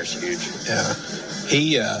not being there is huge.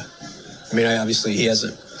 Yeah. Obviously he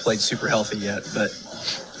hasn't played super healthy yet, but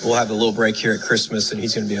we'll have a little break here at Christmas, and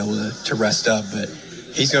he's going to be able to rest up. But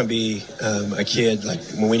he's going to be a kid, like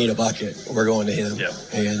when we need a bucket, we're going to him. Yep.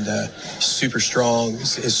 And super strong.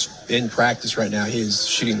 He's in practice right now. He's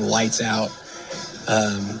shooting lights out.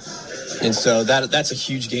 And so that's a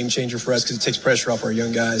huge game changer for us because it takes pressure off our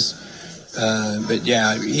young guys. But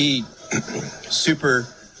yeah, he super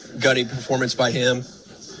gutty performance by him.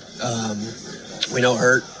 We know it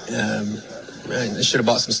hurt. I should have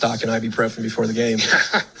bought some stock in ibuprofen before the game.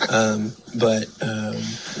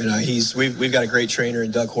 We've got a great trainer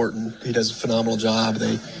in Doug Horton. He does a phenomenal job.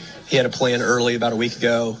 He had a plan early about a week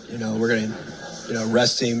ago. We're going to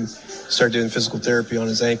rest him, start doing physical therapy on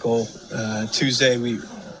his ankle. Tuesday we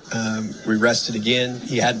rested again.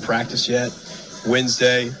 He hadn't practiced yet.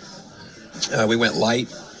 Wednesday we went light.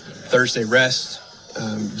 Thursday rest.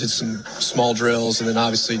 Did some small drills, and then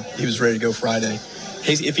obviously he was ready to go Friday.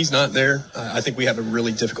 If he's not there, I think we have a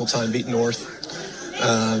really difficult time beating North.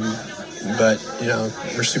 But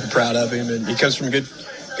we're super proud of him, and he comes from a good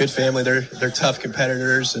family. They're tough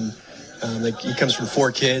competitors, and he comes from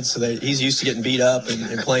 4 kids, so he's used to getting beat up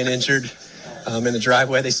and playing injured. In the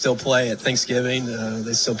driveway, they still play at Thanksgiving.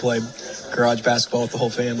 They still play garage basketball with the whole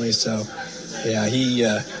family. So, yeah,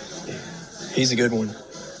 he's a good one.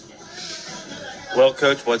 Well,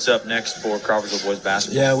 Coach, what's up next for Crawfordsville boys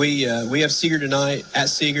basketball? Yeah, we have Seeger tonight at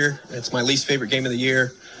Seeger. It's my least favorite game of the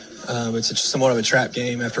year. It's somewhat of a trap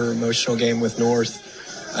game after an emotional game with North.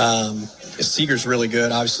 Seeger's really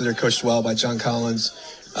good. Obviously, they're coached well by John Collins.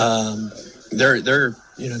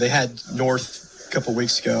 They had North a couple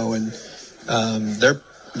weeks ago, and they're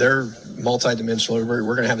multidimensional. We're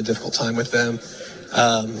going to have a difficult time with them.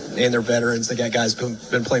 And they're veterans. They got guys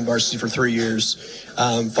been playing varsity for 3 years.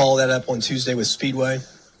 Follow that up on Tuesday with Speedway.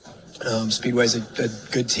 Speedway's a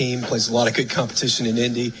good team, plays a lot of good competition in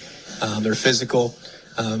Indy. They're physical.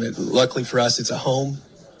 Luckily for us, it's at home.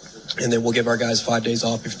 And then we'll give our guys 5 days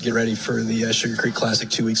off to get ready for the Sugar Creek Classic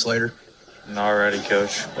 2 weeks later. All righty,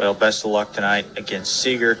 Coach. Well, best of luck tonight against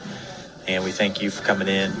Seeger. And we thank you for coming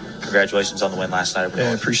in. Congratulations on the win last night.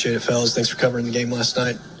 Yeah, I appreciate it, fellas. Thanks for covering the game last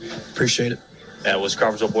night. Appreciate it. That was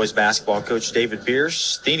Crawfordsville boys basketball coach David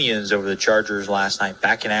Pierce. Athenians over the Chargers last night.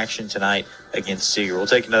 Back in action tonight against Seeger. We'll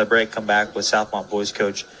take another break, come back with Southmont boys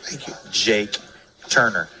coach Jake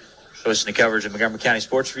Turner. Listen to coverage of Montgomery County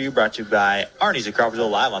Sports Review brought to you by Arnie's of Crawfordsville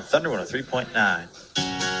live on Thunder 103.9.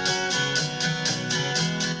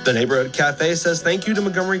 The Neighborhood Cafe says thank you to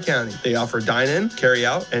Montgomery County. They offer dine-in,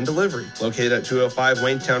 carry-out, and delivery. Located at 205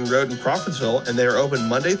 Waynetown Road in Crawfordsville, and they are open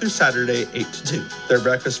Monday through Saturday, 8 to 2. Their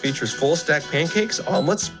breakfast features full-stack pancakes,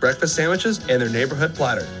 omelets, breakfast sandwiches, and their neighborhood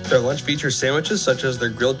platter. Their lunch features sandwiches such as their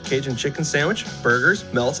grilled Cajun chicken sandwich, burgers,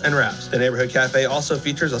 melts, and wraps. The Neighborhood Cafe also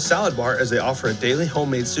features a salad bar as they offer a daily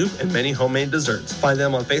homemade soup and many homemade desserts. Find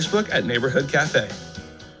them on Facebook at Neighborhood Cafe.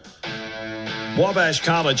 Wabash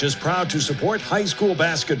College is proud to support high school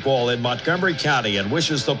basketball in Montgomery County and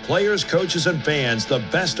wishes the players, coaches, and fans the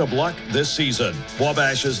best of luck this season.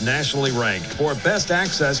 Wabash is nationally ranked for best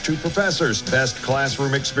access to professors, best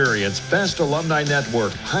classroom experience, best alumni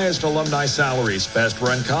network, highest alumni salaries, best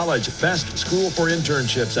run college, best school for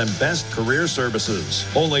internships, and best career services.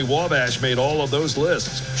 Only Wabash made all of those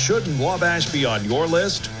lists. Shouldn't Wabash be on your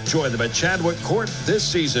list? Join them at Chadwick Court this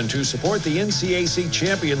season to support the NCAC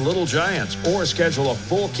champion Little Giants, or schedule a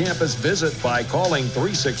full campus visit by calling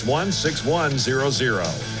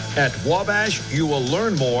 361-6100. At Wabash, you will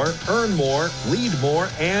learn more, earn more, lead more,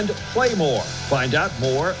 and play more. Find out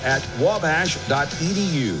more at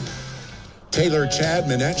wabash.edu. Taylor, Chad,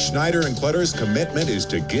 Minette, Schneider, and Clutter's commitment is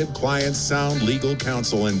to give clients sound legal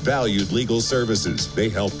counsel and valued legal services. They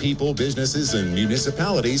help people, businesses, and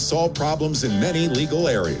municipalities solve problems in many legal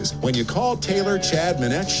areas. When you call Taylor, Chad,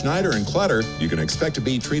 Minette, Schneider, and Clutter, you can expect to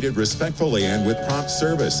be treated respectfully and with prompt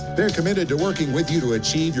service. They're committed to working with you to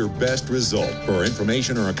achieve your best result. For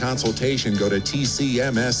information or a consultation, go to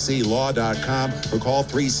tcmsclaw.com or call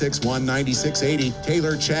 361-9680.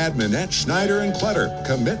 Taylor, Chad, Minette, Schneider, and Clutter.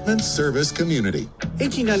 Commitment, service, community.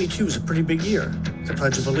 1892 is a pretty big year. The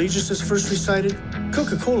Pledge of Allegiance is first recited,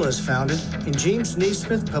 Coca-Cola is founded, and James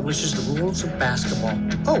Naismith publishes the rules of basketball.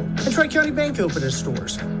 Oh, and Tri-County Bank opened its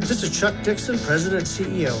doors. This is Chuck Dixon, President and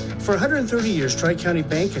CEO. For 130 years, Tri-County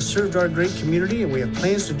Bank has served our great community, and we have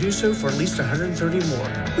plans to do so for at least 130 more.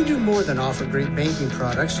 We do more than offer great banking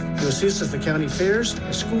products. You will see us at the county fairs,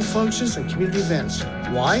 at school functions, and community events.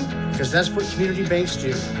 Why? Because that's what community banks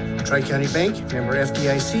do. Tri-County Bank, member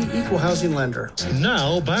FDIC, equal housing lender.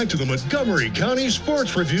 Now back to the Montgomery County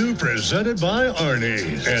Sports Review presented by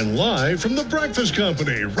Arnie's and live from the Breakfast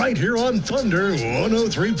Company right here on Thunder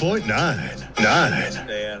 103.9.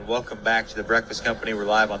 And welcome back to the Breakfast Company. We're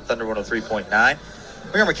live on Thunder 103.9.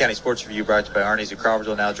 Montgomery County Sports Review brought to you by Arnie's of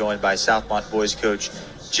Crawfordsville, now joined by Southmont boys coach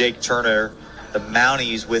Jake Turner. The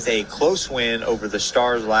Mounties with a close win over the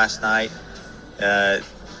Stars last night.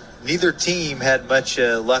 Neither team had much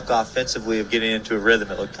luck offensively of getting into a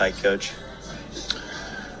rhythm, it looked like, Coach.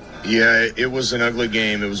 Yeah, it was an ugly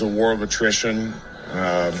game. It was a war of attrition.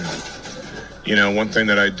 One thing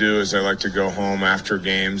that I do is I like to go home after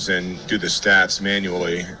games and do the stats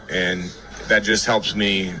manually, and that just helps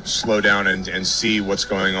me slow down and see what's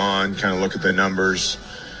going on, kind of look at the numbers.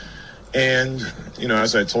 And,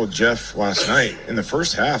 as I told Jeff last night, in the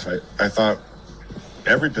first half, I thought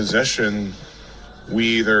every possession –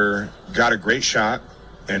 we either got a great shot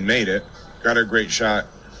and made it, got a great shot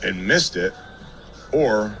and missed it,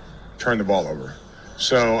 or turned the ball over.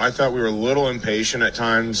 So I thought we were a little impatient at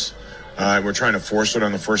times. We're trying to force it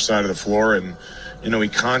on the first side of the floor. And, we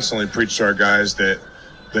constantly preach to our guys that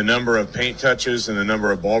the number of paint touches and the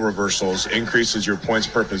number of ball reversals increases your points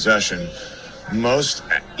per possession. Most,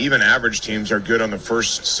 even average teams, are good on the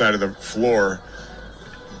first side of the floor.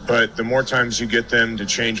 But the more times you get them to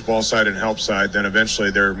change ball side and help side, then eventually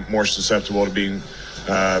they're more susceptible to being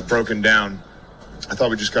broken down. I thought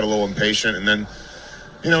we just got a little impatient, and then,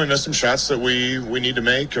 we missed some shots that we need to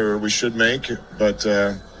make or we should make. But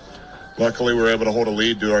luckily we were able to hold a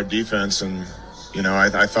lead to our defense. And,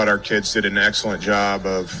 I thought our kids did an excellent job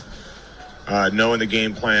of knowing the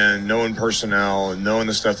game plan, knowing personnel, and knowing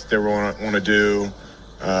the stuff that they want to do.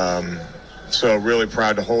 So really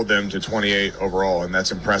proud to hold them to 28 overall, and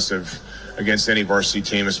that's impressive against any varsity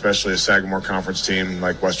team, especially a Sagamore Conference team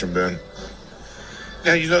like Western Boone.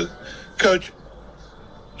 Now, Coach,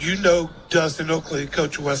 Dustin Oakley,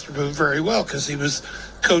 Coach of Western Boone, very well because he was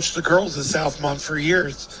coached the girls at Southmont for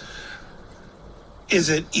years. Is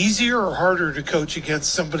it easier or harder to coach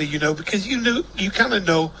against somebody because you kind of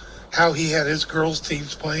know how he had his girls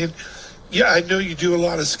teams playing? Yeah, I know you do a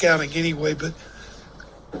lot of scouting anyway, but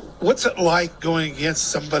what's it like going against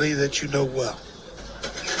somebody that you know well?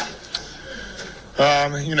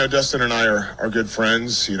 Dustin and I are good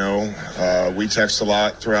friends. We text a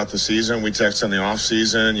lot throughout the season. We text in the off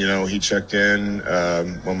season. He checked in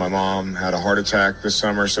when my mom had a heart attack this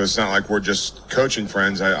summer. So it's not like we're just coaching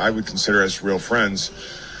friends. I would consider us real friends.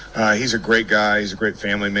 He's a great guy. He's a great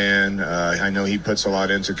family man. I know he puts a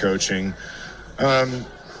lot into coaching.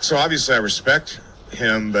 So obviously I respect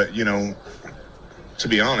him, but to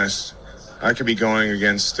be honest, I could be going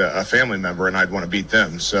against a family member and I'd want to beat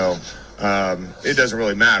them. So it doesn't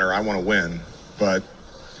really matter. I want to win. But,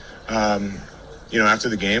 after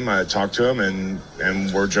the game, I talked to him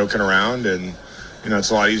and we're joking around. And,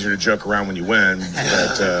 it's a lot easier to joke around when you win.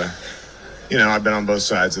 But, I've been on both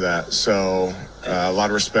sides of that. So a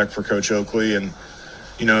lot of respect for Coach Oakley. And,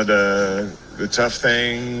 the tough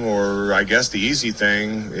thing, or I guess the easy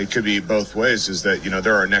thing, it could be both ways, is that,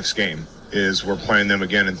 they're our next game. We're playing them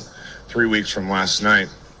again in 3 weeks from last night.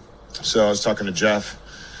 So I was talking to Jeff.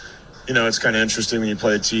 It's kind of interesting when you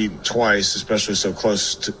play a team twice, especially so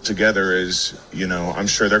close together, I'm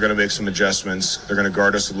sure they're going to make some adjustments. They're going to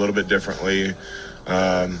guard us a little bit differently.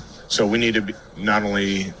 So we need to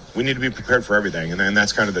be prepared for everything. And then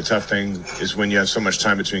that's kind of the tough thing, is when you have so much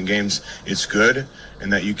time between games, it's good.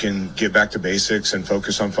 And that you can get back to basics and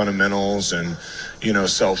focus on fundamentals and,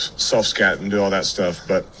 self-scat and do all that stuff.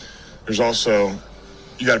 But there's also,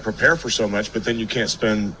 you got to prepare for so much, but then you can't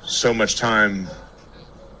spend so much time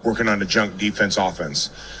working on a junk defense offense.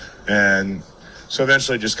 And so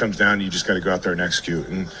eventually it just comes down to you just got to go out there and execute.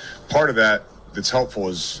 And part of that that's helpful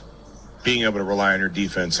is being able to rely on your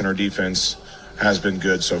defense, and our defense has been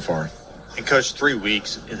good so far. And Coach, 3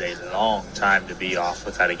 weeks is a long time to be off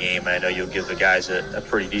without a game. And I know you'll give the guys a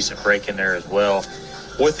pretty decent break in there as well.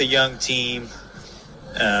 With a young team,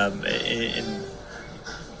 and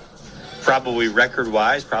probably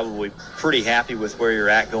record-wise, probably pretty happy with where you're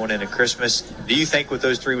at going into Christmas. Do you think with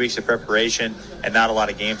those 3 weeks of preparation and not a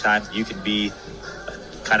lot of game time, you can be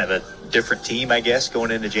kind of a different team, I guess,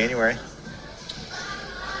 going into January?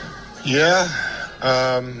 Yeah,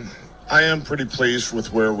 I am pretty pleased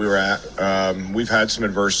with where we were at. We've had some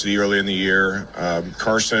adversity early in the year.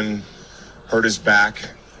 Carson hurt his back.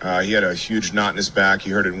 He had a huge knot in his back.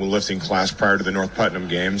 He hurt it in lifting class prior to the North Putnam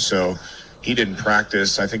game, so he didn't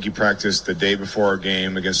practice. I think he practiced the day before our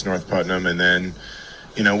game against North Putnam, and then,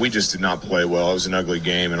 we just did not play well. It was an ugly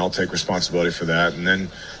game, and I'll take responsibility for that. And then,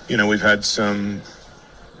 we've had some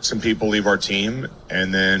people leave our team,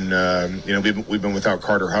 and then, we've been without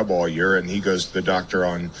Carter Hubb all year, and he goes to the doctor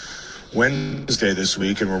on Wednesday this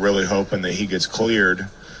week, and we're really hoping that he gets cleared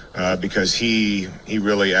because he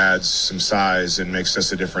really adds some size and makes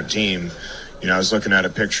us a different team. I was looking at a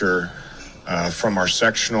picture from our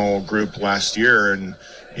sectional group last year, and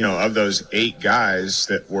of those 8 guys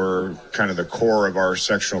that were kind of the core of our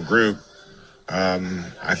sectional group,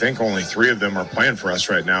 I think only 3 of them are playing for us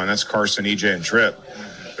right now, and that's Carson, EJ, and Tripp.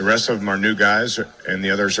 The rest of them are new guys, and the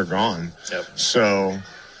others are gone. Yep. So,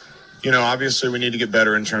 obviously we need to get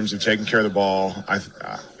better in terms of taking care of the ball.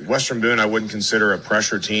 Western Boone, I wouldn't consider a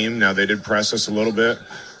pressure team. Now, they did press us a little bit,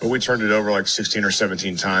 but we turned it over like 16 or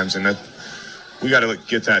 17 times, and that we got to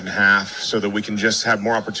get that in half so that we can just have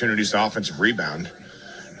more opportunities to offensive rebound.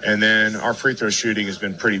 And then our free throw shooting has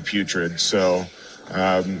been pretty putrid, so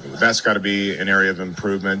that's got to be an area of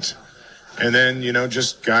improvement. And then,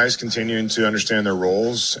 just guys continuing to understand their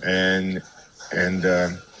roles. And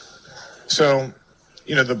so,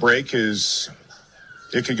 the break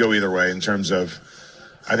it could go either way in terms of,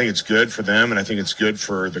 I think it's good for them, and I think it's good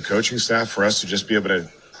for the coaching staff for us to just be able to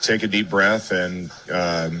take a deep breath and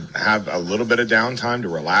have a little bit of downtime to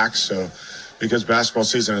relax. So, because basketball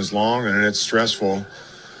season is long and it's stressful.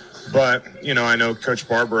 But, I know Coach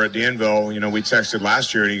Barber at Danville, we texted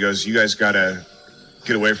last year and he goes, you guys got to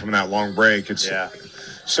get away from that long break.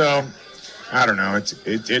 So I don't know.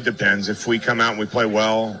 It depends. If we come out and we play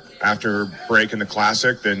well after break in the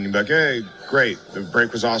Classic, then you'd be like, hey, great. The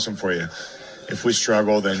break was awesome for you. if we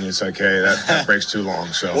struggle, then it's like, hey, that breaks too long.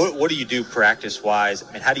 So what do you do practice-wise?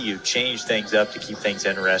 I mean, how do you change things up to keep things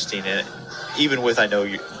interesting? And even with, I know,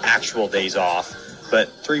 your actual days off, but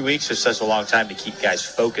 3 weeks is such a long time to keep guys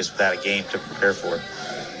focused without a game to prepare for.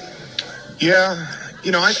 Yeah,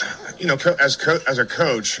 as a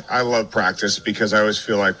coach, I love practice because I always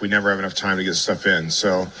feel like we never have enough time to get stuff in.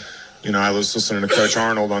 So, I was listening to Coach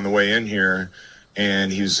Arnold on the way in here,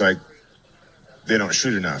 and he was like, they don't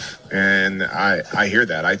shoot enough. And I hear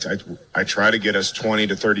that. I try to get us 20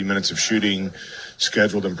 to 30 minutes of shooting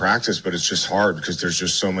scheduled in practice, but it's just hard because there's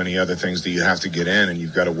just so many other things that you have to get in and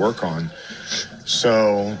you've got to work on.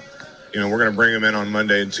 So, we're going to bring them in on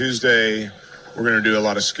Monday and Tuesday. We're going to do a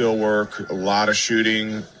lot of skill work, a lot of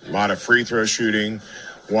shooting, a lot of free throw shooting,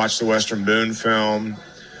 watch the Western Boone film,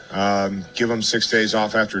 give them 6 days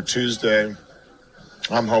off after Tuesday.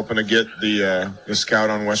 I'm hoping to get the scout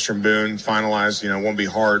on Western Boone finalized. It won't be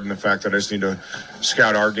hard in the fact that I just need to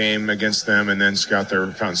scout our game against them and then scout their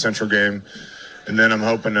Fountain Central game. And then I'm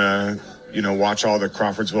hoping to, watch all the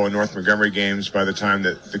Crawfordsville and North Montgomery games by the time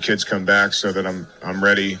that the kids come back so that I'm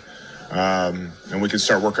ready. And we can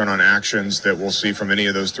start working on actions that we'll see from any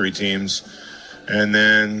of those three teams. And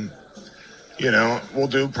then, we'll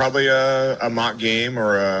do probably a mock game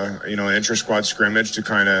or an intra-squad scrimmage to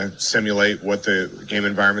kind of simulate what the game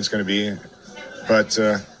environment's going to be. But,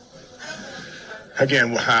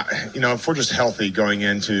 again, if we're just healthy going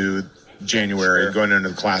into January, going into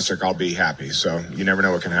the Classic, I'll be happy. So you never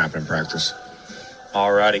know what can happen in practice.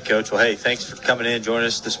 All righty, Coach. Well, hey, thanks for coming in and joining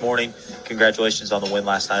us this morning. Congratulations on the win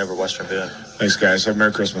last night over Western Boone. Thanks, guys. Have a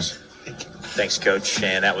Merry Christmas. Thanks, Coach.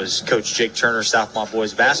 And that was Coach Jake Turner, Southmont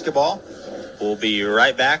Boys Basketball. We'll be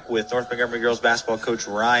right back with North Montgomery Girls Basketball Coach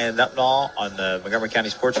Ryan Nupnall on the Montgomery County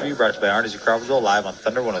Sports Review, brought to you by Arnie's of Crawfordsville, live on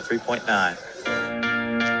Thunder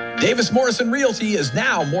 103.9. Davis Morrison Realty is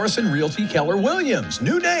now Morrison Realty Keller Williams.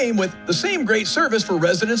 New name with the same great service for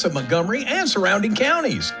residents of Montgomery and surrounding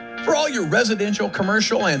counties. For all your residential,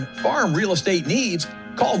 commercial, and farm real estate needs,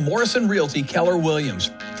 call Morrison Realty Keller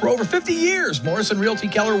Williams. For over 50 years, Morrison Realty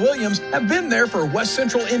Keller Williams have been there for West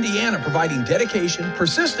Central Indiana, providing dedication,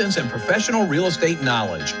 persistence, and professional real estate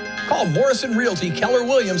knowledge. Call Morrison Realty Keller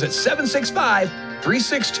Williams at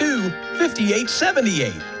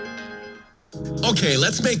 765-362-5878. Okay,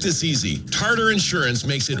 let's make this easy. Tartar Insurance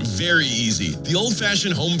makes it very easy. The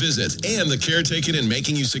old-fashioned home visits and the caretaking and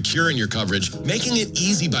making you secure in your coverage, making it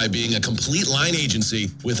easy by being a complete line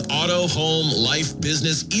agency with auto, home, life,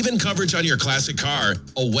 business, even coverage on your classic car,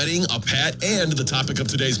 a wedding, a pet, and the topic of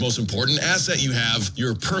today's most important asset you have,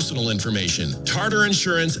 your personal information. Tartar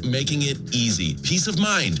Insurance, making it easy. Peace of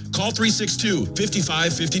mind. Call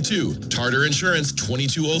 362-5552. Tartar Insurance,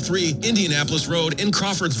 2203 Indianapolis Road in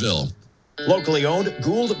Crawfordsville. Locally owned,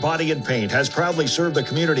 Gould Body and Paint has proudly served the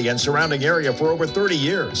community and surrounding area for over 30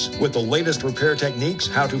 years. With the latest repair techniques,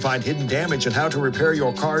 how to find hidden damage, and how to repair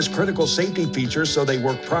your car's critical safety features so they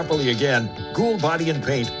work properly again, Gould Body and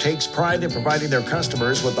Paint takes pride in providing their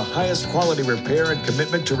customers with the highest quality repair and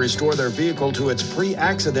commitment to restore their vehicle to its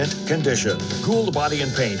pre-accident condition. Gould Body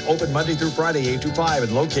and Paint, open Monday through Friday, 8 to 5,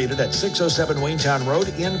 and located at 607 Waynetown Road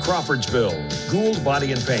in Crawfordsville. Gould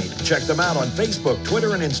Body and Paint. Check them out on Facebook,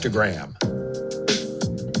 Twitter, and Instagram.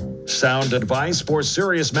 Sound advice for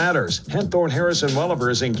serious matters. Henthorne Harrison Welliver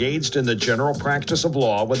is engaged in the general practice of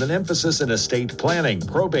law with an emphasis in estate planning,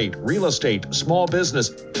 probate, real estate, small business,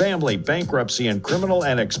 family, bankruptcy, and criminal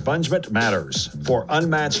and expungement matters. For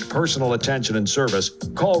unmatched personal attention and service,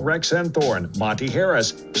 call Rex Henthorne, Monty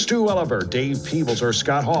Harris, Stu Welliver, Dave Peebles, or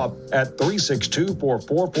Scott Hobb at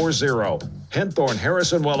 362-4440. Henthorne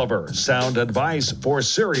Harrison Welliver. Sound advice for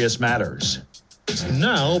serious matters.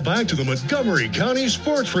 Now back to the Montgomery County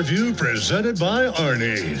Sports Review presented by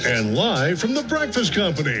Arnie's and live from the Breakfast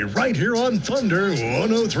Company right here on Thunder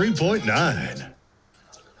 103.9.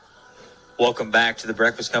 Welcome back to the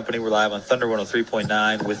Breakfast Company. We're live on Thunder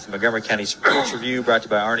 103.9 with the Montgomery County Sports Review brought to you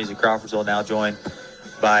by Arnie's of Crawfordsville, now joined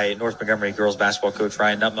by North Montgomery girls basketball coach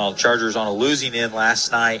Ryan Nupnall. The Chargers on a losing end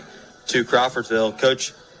last night to Crawfordsville.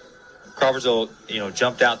 Coach, Crawfordsville,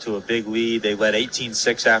 jumped out to a big lead. They led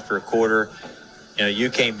 18-6 after a quarter. You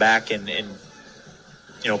came back and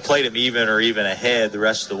played them even or even ahead the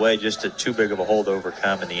rest of the way, just too big of a hole to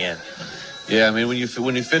overcome in the end. Yeah, I mean, when you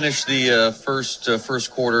finish the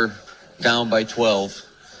first quarter down by 12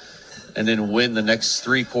 and then win the next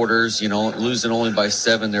three quarters, losing only by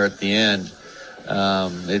 7 there at the end,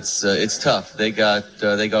 it's tough. They got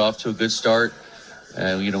off to a good start.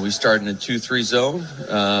 We started in a 2-3 zone.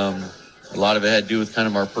 A lot of it had to do with kind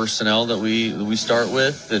of our personnel that we start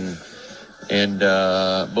with,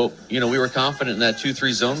 But we were confident in that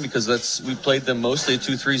 2-3 zone because we played them mostly a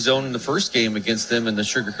 2-3 zone in the first game against them in the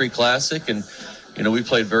Sugar Creek Classic, and we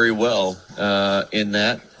played very well in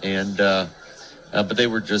that. And but they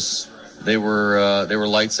were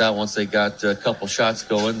lights out once they got a couple shots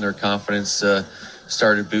going. Their confidence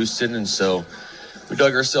started boosting, and so we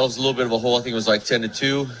dug ourselves a little bit of a hole. I think it was like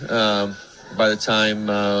 10-2 by the time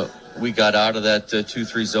we got out of that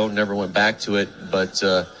 2-3 zone. Never went back to it, but.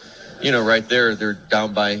 Right there, they're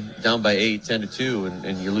down by 8, 10-2,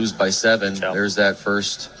 and you lose by 7. Yep. There's that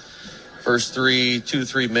first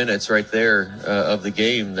 2-3 minutes right there of the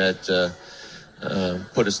game that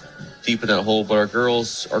put us deep in that hole. But our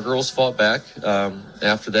girls fought back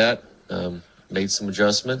after that, made some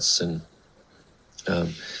adjustments, and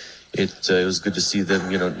it was good to see them.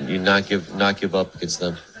 You not give up against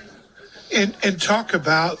them. And talk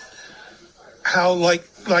about how like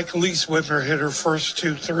Elise Whitmer hit her first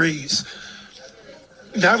 2 threes.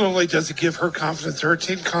 Not only does it give her confidence, her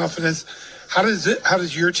team confidence, how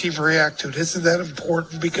does your team react to it? Isn't that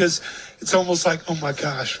important? Because it's almost like, oh my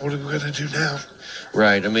gosh, what are we going to do now?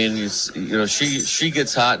 Right. I mean, she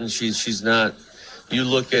gets hot, and she's not. You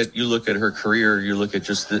look at her career. You look at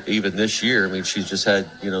just even this year. I mean, she's just had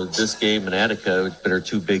this game and Attica, it's been her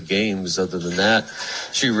 2 big games. Other than that,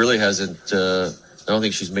 she really hasn't. I don't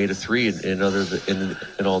think she's made a 3 in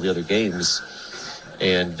all the other games,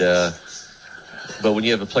 and but when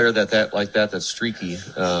you have a player that's streaky,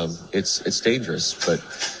 it's dangerous. But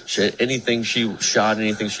anything she shot,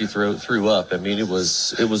 anything she threw up, I mean, it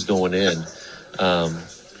was going in.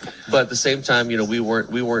 But at the same time, we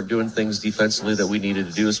weren't doing things defensively that we needed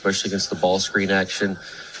to do, especially against the ball screen action.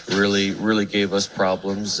 Really gave us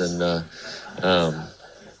problems, and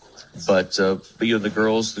but the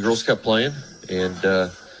girls kept playing. And,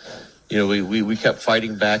 we kept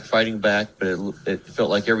fighting back, but it felt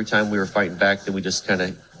like every time we were fighting back, then we just kind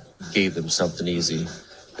of gave them something easy.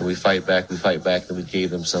 And we fight back, then we gave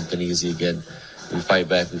them something easy again. We fight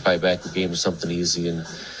back, we gave them something easy. And,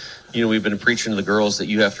 we've been preaching to the girls that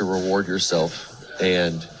you have to reward yourself.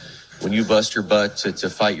 And when you bust your butt to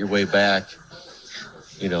fight your way back,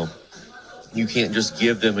 you can't just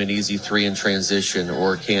give them an easy 3 in transition,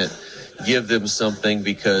 or can't give them something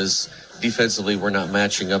because defensively we're not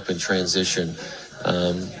matching up in transition.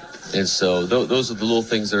 And so those are the little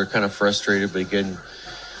things that are kind of frustrated. But again,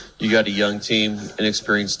 you got a young team,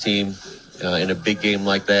 inexperienced team, in a big game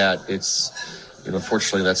like that. It's,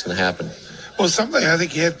 fortunately that's going to happen. Well, something I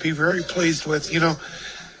think you have to be very pleased with.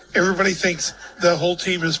 Everybody thinks the whole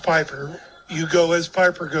team is Piper. You go as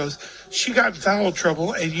Piper goes. She got in foul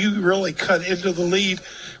trouble, and you really cut into the lead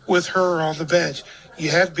with her on the bench.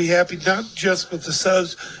 You had to be happy, not just with the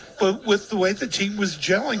subs, but with the way the team was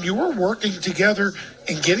gelling. You were working together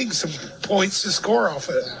and getting some points to score off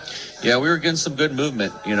of it. Yeah, we were getting some good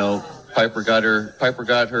movement. Piper got her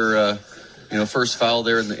first foul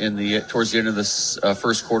there in the towards the end of this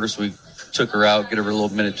first quarter. So we took her out, get her a little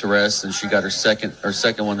minute to rest, and she got her second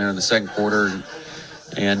one there in the second quarter.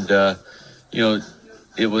 And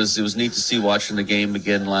it was neat to see watching the game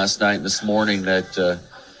again last night and this morning that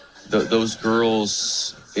those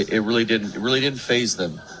girls, it really didn't faze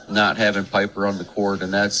them not having Piper on the court,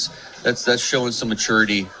 and that's showing some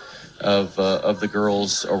maturity of the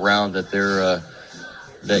girls around that they're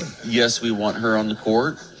that yes, we want her on the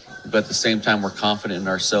court, but at the same time we're confident in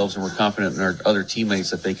ourselves and we're confident in our other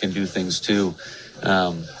teammates that they can do things too.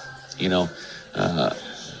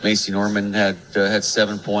 Macy Norman had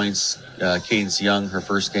 7 points. Cadence Young, her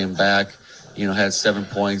first game back, had 7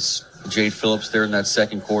 points. Jade Phillips there in that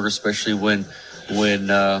second quarter, especially when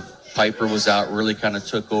Piper was out, really kind of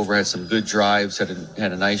took over, had some good drives, had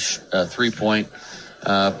a nice 3-point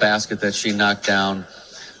basket that she knocked down.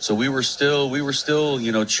 So we were still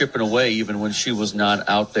chipping away even when she was not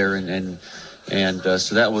out there, and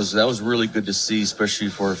so that was really good to see, especially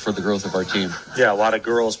for the growth of our team. Yeah, a lot of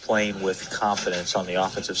girls playing with confidence on the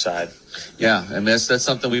offensive side. Yeah, and that's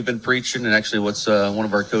something we've been preaching, and actually what's one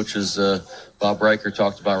of our coaches, Bob Riker,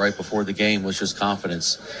 talked about right before the game was just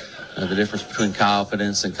confidence. The difference between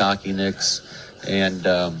confidence and cockiness, and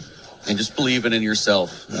just believing in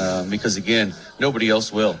yourself, because again, nobody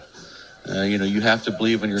else will. You have to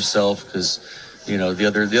believe in yourself, because the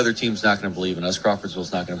other team's not going to believe in us.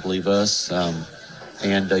 Crawfordsville's not going to believe us,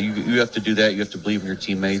 and you have to do that. You have to believe in your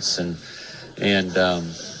teammates, and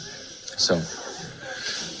so.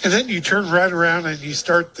 And then you turn right around and you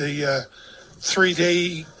start the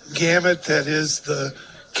 3-day gamut that is the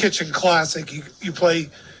Kitchen Classic. You play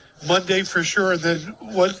Monday for sure, and then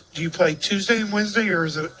what do you play, Tuesday and Wednesday, or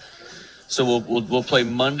is it? So we'll play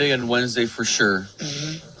Monday and Wednesday for sure.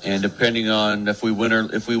 And depending on if we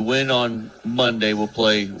win on Monday, we'll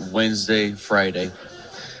play Wednesday, Friday.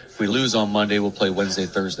 If we lose on Monday, we'll play Wednesday,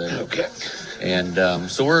 Thursday. Okay. And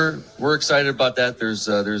so we're excited about that. There's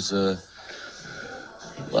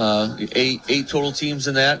 8 total teams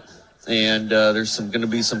in that, and there's going to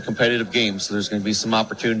be some competitive games. So there's going to be some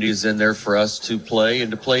opportunities in there for us to play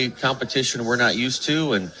and to play competition we're not used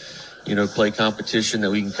to, and play competition that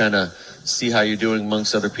we can kind of see how you're doing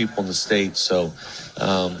amongst other people in the state. So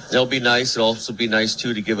it'll be nice. It'll also be nice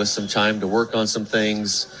too to give us some time to work on some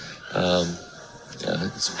things.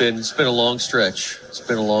 It's been a long stretch. It's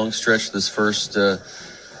been a long stretch this first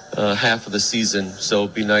half of the season. So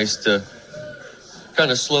it'd be nice to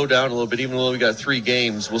kind of slow down a little bit. Even though we got 3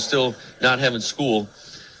 games, we'll still not having school.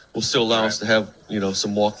 Will still allow us to have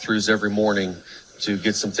some walkthroughs every morning to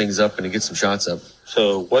get some things up and to get some shots up.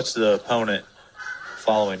 So what's the opponent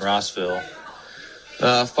following Rossville?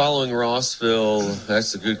 Following Rossville,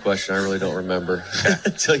 that's a good question. I really don't remember.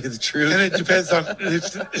 To tell you the truth. And it depends on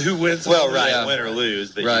who wins. Well, right, win or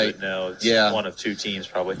lose, but right. You would know it's one of 2 teams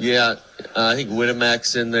probably. Yeah, I think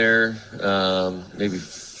Winnemax's in there. Maybe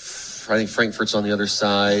I think Frankfurt's on the other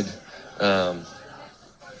side. Well,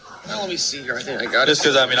 let me see here. I think I got just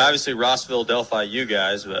because obviously Rossville, Delphi, you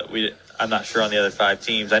guys, but I'm not sure on the other 5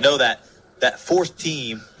 teams. I know that 4th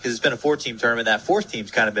team, because it's been a 4-team tournament. That 4th team's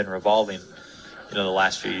kind of been revolving, the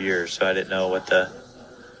last few years. So I didn't know what the.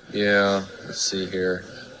 Yeah, let's see here.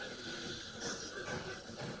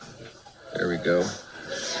 There we go.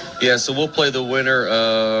 Yeah, so we'll play the winner.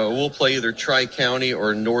 We'll play either Tri-County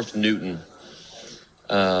or North Newton.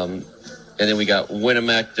 And then we got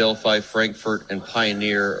Winnemac, Delphi, Frankfurt, and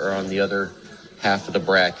Pioneer are on the other half of the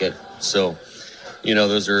bracket. So,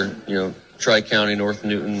 those are, Tri-County, North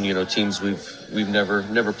Newton, teams we've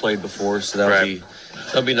never played before. So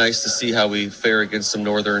that'll be nice to see how we fare against some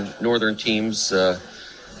northern teams. But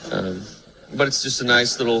it's just a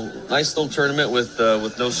nice little tournament with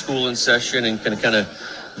no school in session, and can kind of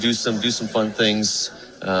do some fun things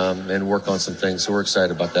and work on some things. So we're excited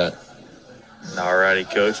about that. All righty,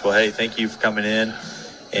 Coach. Well, hey, thank you for coming in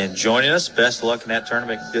and joining us. Best of luck in that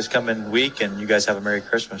tournament this coming week, and you guys have a Merry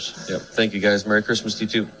Christmas. Yep. Thank you, guys. Merry Christmas to you,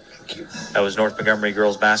 too. Thank you. That was North Montgomery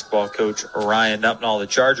girls basketball coach Ryan Nupnall. The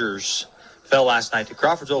Chargers fell last night to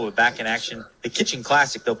Crawfordsville, but back in action. The Kitchen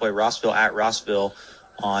Classic, they'll play Rossville at Rossville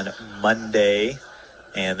on Monday,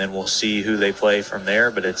 and then we'll see who they play from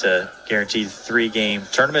there. But it's a guaranteed 3-game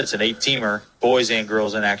tournament. It's an 8-teamer, boys and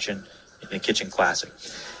girls in action in the Kitchen Classic.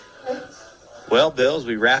 Well, Bill, as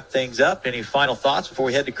we wrap things up, any final thoughts before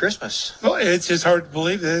we head to Christmas? Well, it's just hard to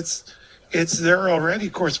believe that it's there already.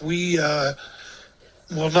 Of course, we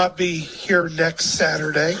will not be here next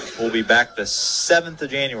Saturday. We'll be back the 7th of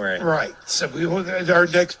January. Right. So our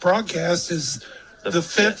next broadcast is the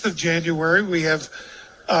 5th of January. We have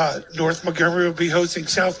North Montgomery will be hosting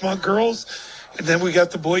Southmont girls, and then we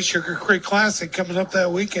got the Boys Sugar Creek Classic coming up that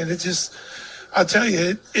weekend. I'll tell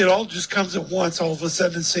you, it all just comes at once. All of a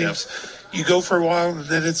sudden, it seems you go for a while, and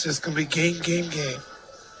then it's just going to be game.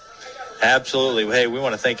 Absolutely. Hey, we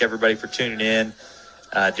want to thank everybody for tuning in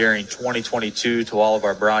during 2022 to all of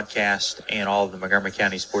our broadcasts and all of the Montgomery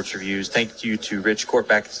County Sports Reviews. Thank you to Rich Court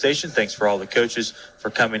back at the station. Thanks for all the coaches for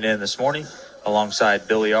coming in this morning. Alongside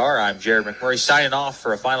Billy R., I'm Jared McMurray, signing off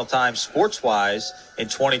for a final time sports-wise in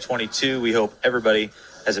 2022. We hope everybody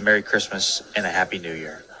has a Merry Christmas and a Happy New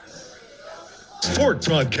Year. Sport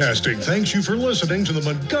Broadcasting thanks you for listening to the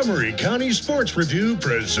Montgomery County Sports Review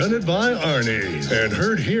presented by Arnie's and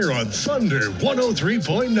heard here on Thunder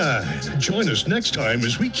 103.9. Join us next time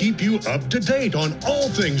as we keep you up to date on all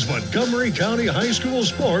things Montgomery County High School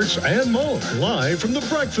sports and more. Live from the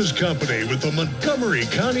Breakfast Company with the Montgomery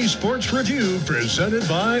County Sports Review presented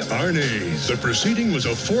by Arnie's. The proceeding was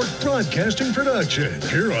a Fort Broadcasting production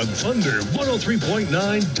here on Thunder 103.9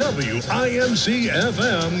 WIMC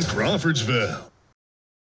FM Crawfordsville.